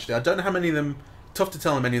audience actually. I don't know how many of them. Tough to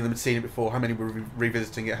tell how many of them had seen it before. How many were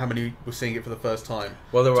revisiting it? How many were seeing it for the first time?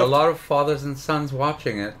 Well, there were a lot of fathers and sons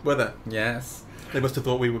watching it. Were there? Yes. They must have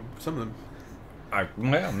thought we were, some of them.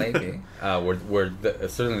 Well, maybe. we're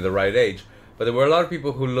certainly the right age. But there were a lot of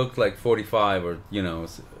people who looked like 45 or,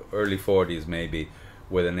 early 40s maybe,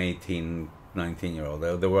 with an 18, 19-year-old.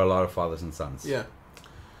 There were a lot of fathers and sons. Yeah.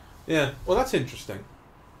 Yeah. Well, that's interesting.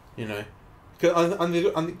 And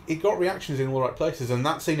it got reactions in all the right places, and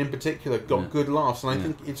that scene in particular got good laughs, and I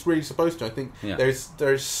think it's really supposed to. I think there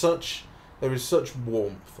is such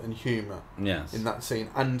warmth and humour in that scene,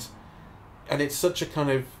 and it's such a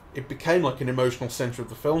kind of, it became like an emotional centre of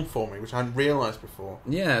the film for me, which I hadn't realised before.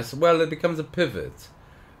 Yes, well, it becomes a pivot,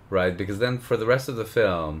 right? Because then for the rest of the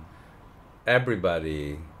film,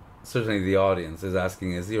 everybody, certainly the audience, is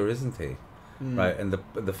asking, is he or isn't he? Right? And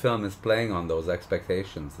the film is playing on those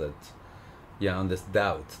expectations that, on this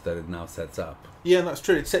doubt that it now sets up. Yeah, that's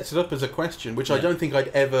true. It sets it up as a question, which I don't think I'd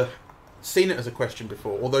ever seen it as a question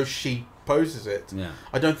before, although she poses it. Yeah.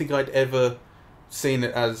 I don't think I'd ever seen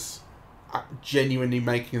it as genuinely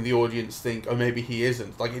making the audience think, oh, maybe he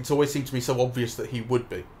isn't. Like, it's always seemed to me so obvious that he would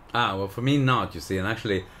be. Well, for me not, you see. And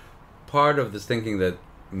actually, part of this thinking that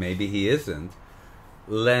maybe he isn't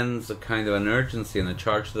lends a kind of an urgency and a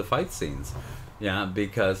charge to the fight scenes. Yeah,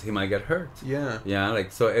 because he might get hurt. Yeah. Yeah,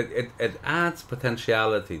 so it adds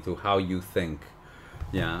potentiality to how you think.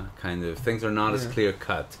 Yeah, kind of. Things are not as clear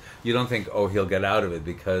cut. You don't think, oh, he'll get out of it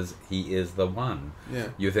because he is the one. Yeah.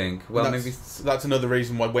 You think, well, maybe... That's another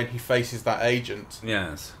reason why when he faces that agent...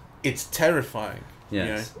 Yes. It's terrifying.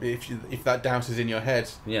 Yes. If that doubt is in your head.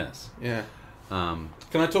 Yes. Yeah. Can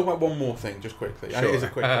I talk about one more thing, just quickly? Sure. And it is a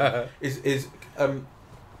quick one.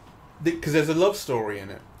 Because there's a love story in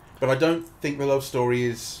it. But I don't think the love story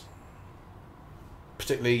is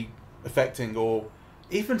particularly affecting or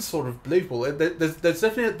even sort of believable. There's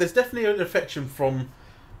definitely an affection from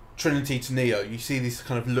Trinity to Neo. You see these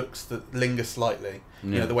kind of looks that linger slightly.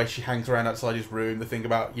 Yeah. The way she hangs around outside his room, the thing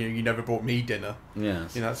about, you never brought me dinner.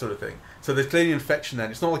 Yes. That sort of thing. So there's clearly an affection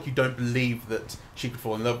there. It's not like you don't believe that she could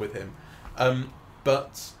fall in love with him.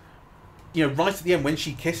 But right at the end, when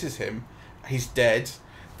she kisses him, he's dead.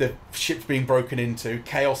 the ship's being broken into,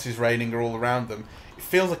 chaos is reigning all around them. It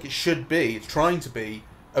feels like it should be, it's trying to be,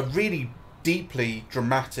 a really deeply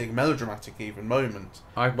dramatic, melodramatic even moment.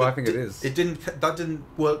 I think it is. That didn't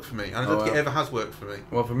work for me, and I don't think it ever has worked for me.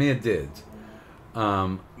 Well, for me it did.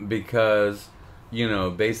 Because, you know,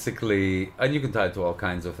 basically, and you can tie it to all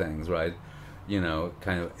kinds of things, right? You know,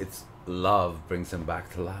 kind of, it's love brings him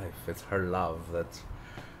back to life. It's her love that's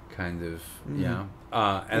kind of,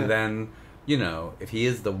 and then, you know, if he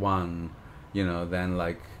is the one, you know, then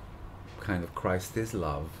like, kind of Christ is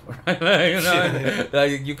love, right? You know,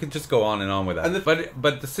 like, you could just go on and on with that.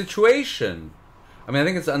 But the situation, I mean, I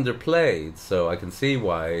think it's underplayed, so I can see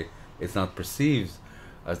why it's not perceived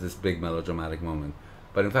as this big melodramatic moment.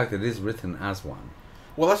 But in fact, it is written as one.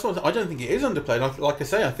 Well, that's what I don't think it is underplayed. Like I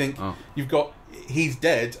say, I think you've got he's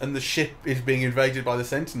dead and the ship is being invaded by the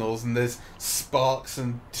Sentinels, and there's sparks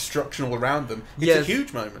and destruction all around them. It's a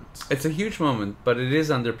huge moment. It's a huge moment, but it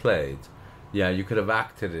is underplayed. Yeah, you could have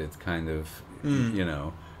acted it kind of, you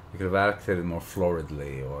know, you could have acted it more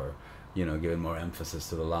floridly, or, you know, given more emphasis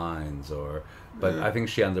to the lines, or. But I think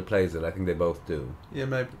she underplays it. I think they both do. Yeah,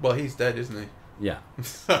 maybe. Well, he's dead, isn't he? Yeah.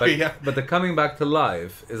 So, but the coming back to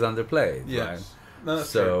life is underplayed, right? No, that's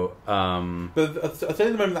so, true. But I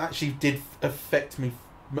think the moment that actually did affect me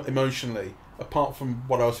emotionally, apart from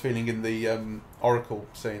what I was feeling in the Oracle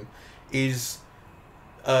scene, is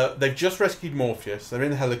they've just rescued Morpheus. They're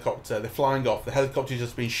in the helicopter. They're flying off. The helicopter's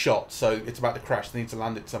just been shot, so it's about to crash. They need to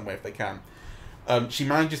land it somewhere if they can. She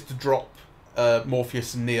manages to drop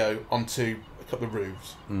Morpheus and Neo onto a couple of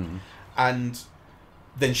roofs, and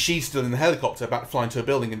then she's still in the helicopter, about to fly into a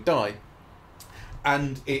building and die.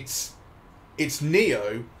 And it's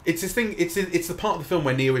Neo. It's this thing. It's the part of the film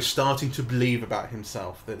where Neo is starting to believe about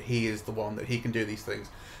himself, that he is the one, that he can do these things,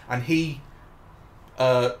 and he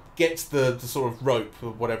gets the sort of rope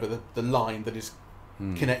or whatever, the line that is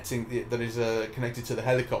connected to the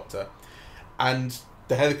helicopter, and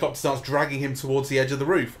the helicopter starts dragging him towards the edge of the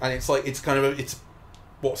roof, and it's like it's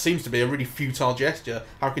what seems to be a really futile gesture.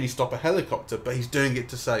 How can he stop a helicopter? But he's doing it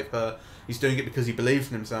to save her. He's doing it because he believes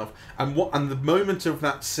in himself. And the moment of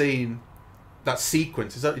that scene, that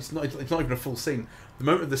sequence, it's not even a full scene. The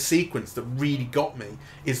moment of the sequence that really got me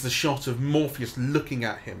is the shot of Morpheus looking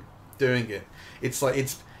at him doing it. It's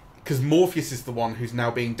because Morpheus is the one who's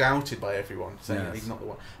now being doubted by everyone, saying that he's not the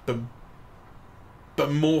one.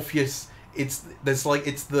 But Morpheus, it's like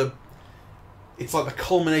the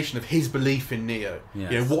culmination of his belief in Neo.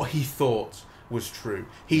 Yes. You know, what he thought was true.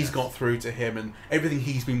 He's got through to him, and everything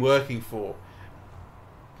he's been working for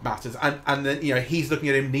matters. And then, you know, he's looking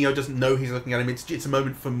at him. Neo doesn't know he's looking at him. It's a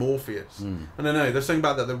moment for Morpheus. I don't know. There's something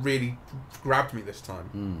about that really grabbed me this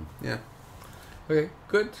time. Yeah. Okay.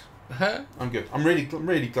 Good. I'm good. I'm really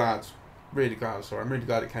glad. Really glad. Sorry, I'm really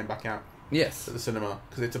glad it came back out. Yes. At the cinema,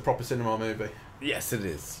 because it's a proper cinema movie. Yes, it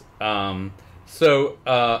is.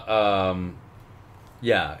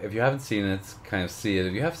 Yeah, if you haven't seen it, kind of see it.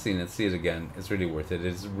 If you have seen it, see it again. It's really worth it.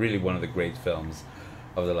 It's really one of the great films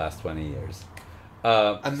of the last 20 years.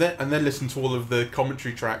 And then listen to all of the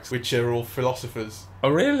commentary tracks, which are all philosophers. Oh,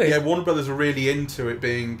 really? Yeah, Warner Brothers are really into it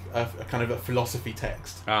being a kind of a philosophy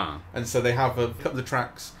text. And so they have a couple of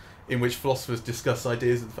tracks in which philosophers discuss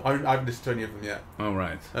ideas. I haven't listened to any of them yet. Oh,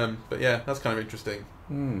 right. But yeah, that's kind of interesting.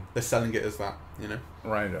 They're selling it as that, you know.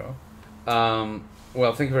 Righto.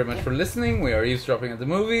 Well, thank you very much for listening. We are Eavesdropping at the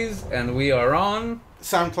Movies, and we are on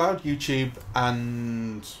SoundCloud, YouTube,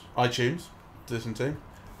 and iTunes to listen to.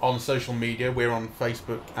 On social media, we're on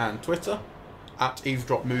Facebook and Twitter at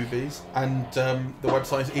Eavesdrop Movies, and the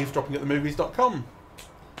website is eavesdroppingatthemovies.com.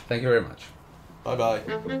 Thank you very much. Bye bye.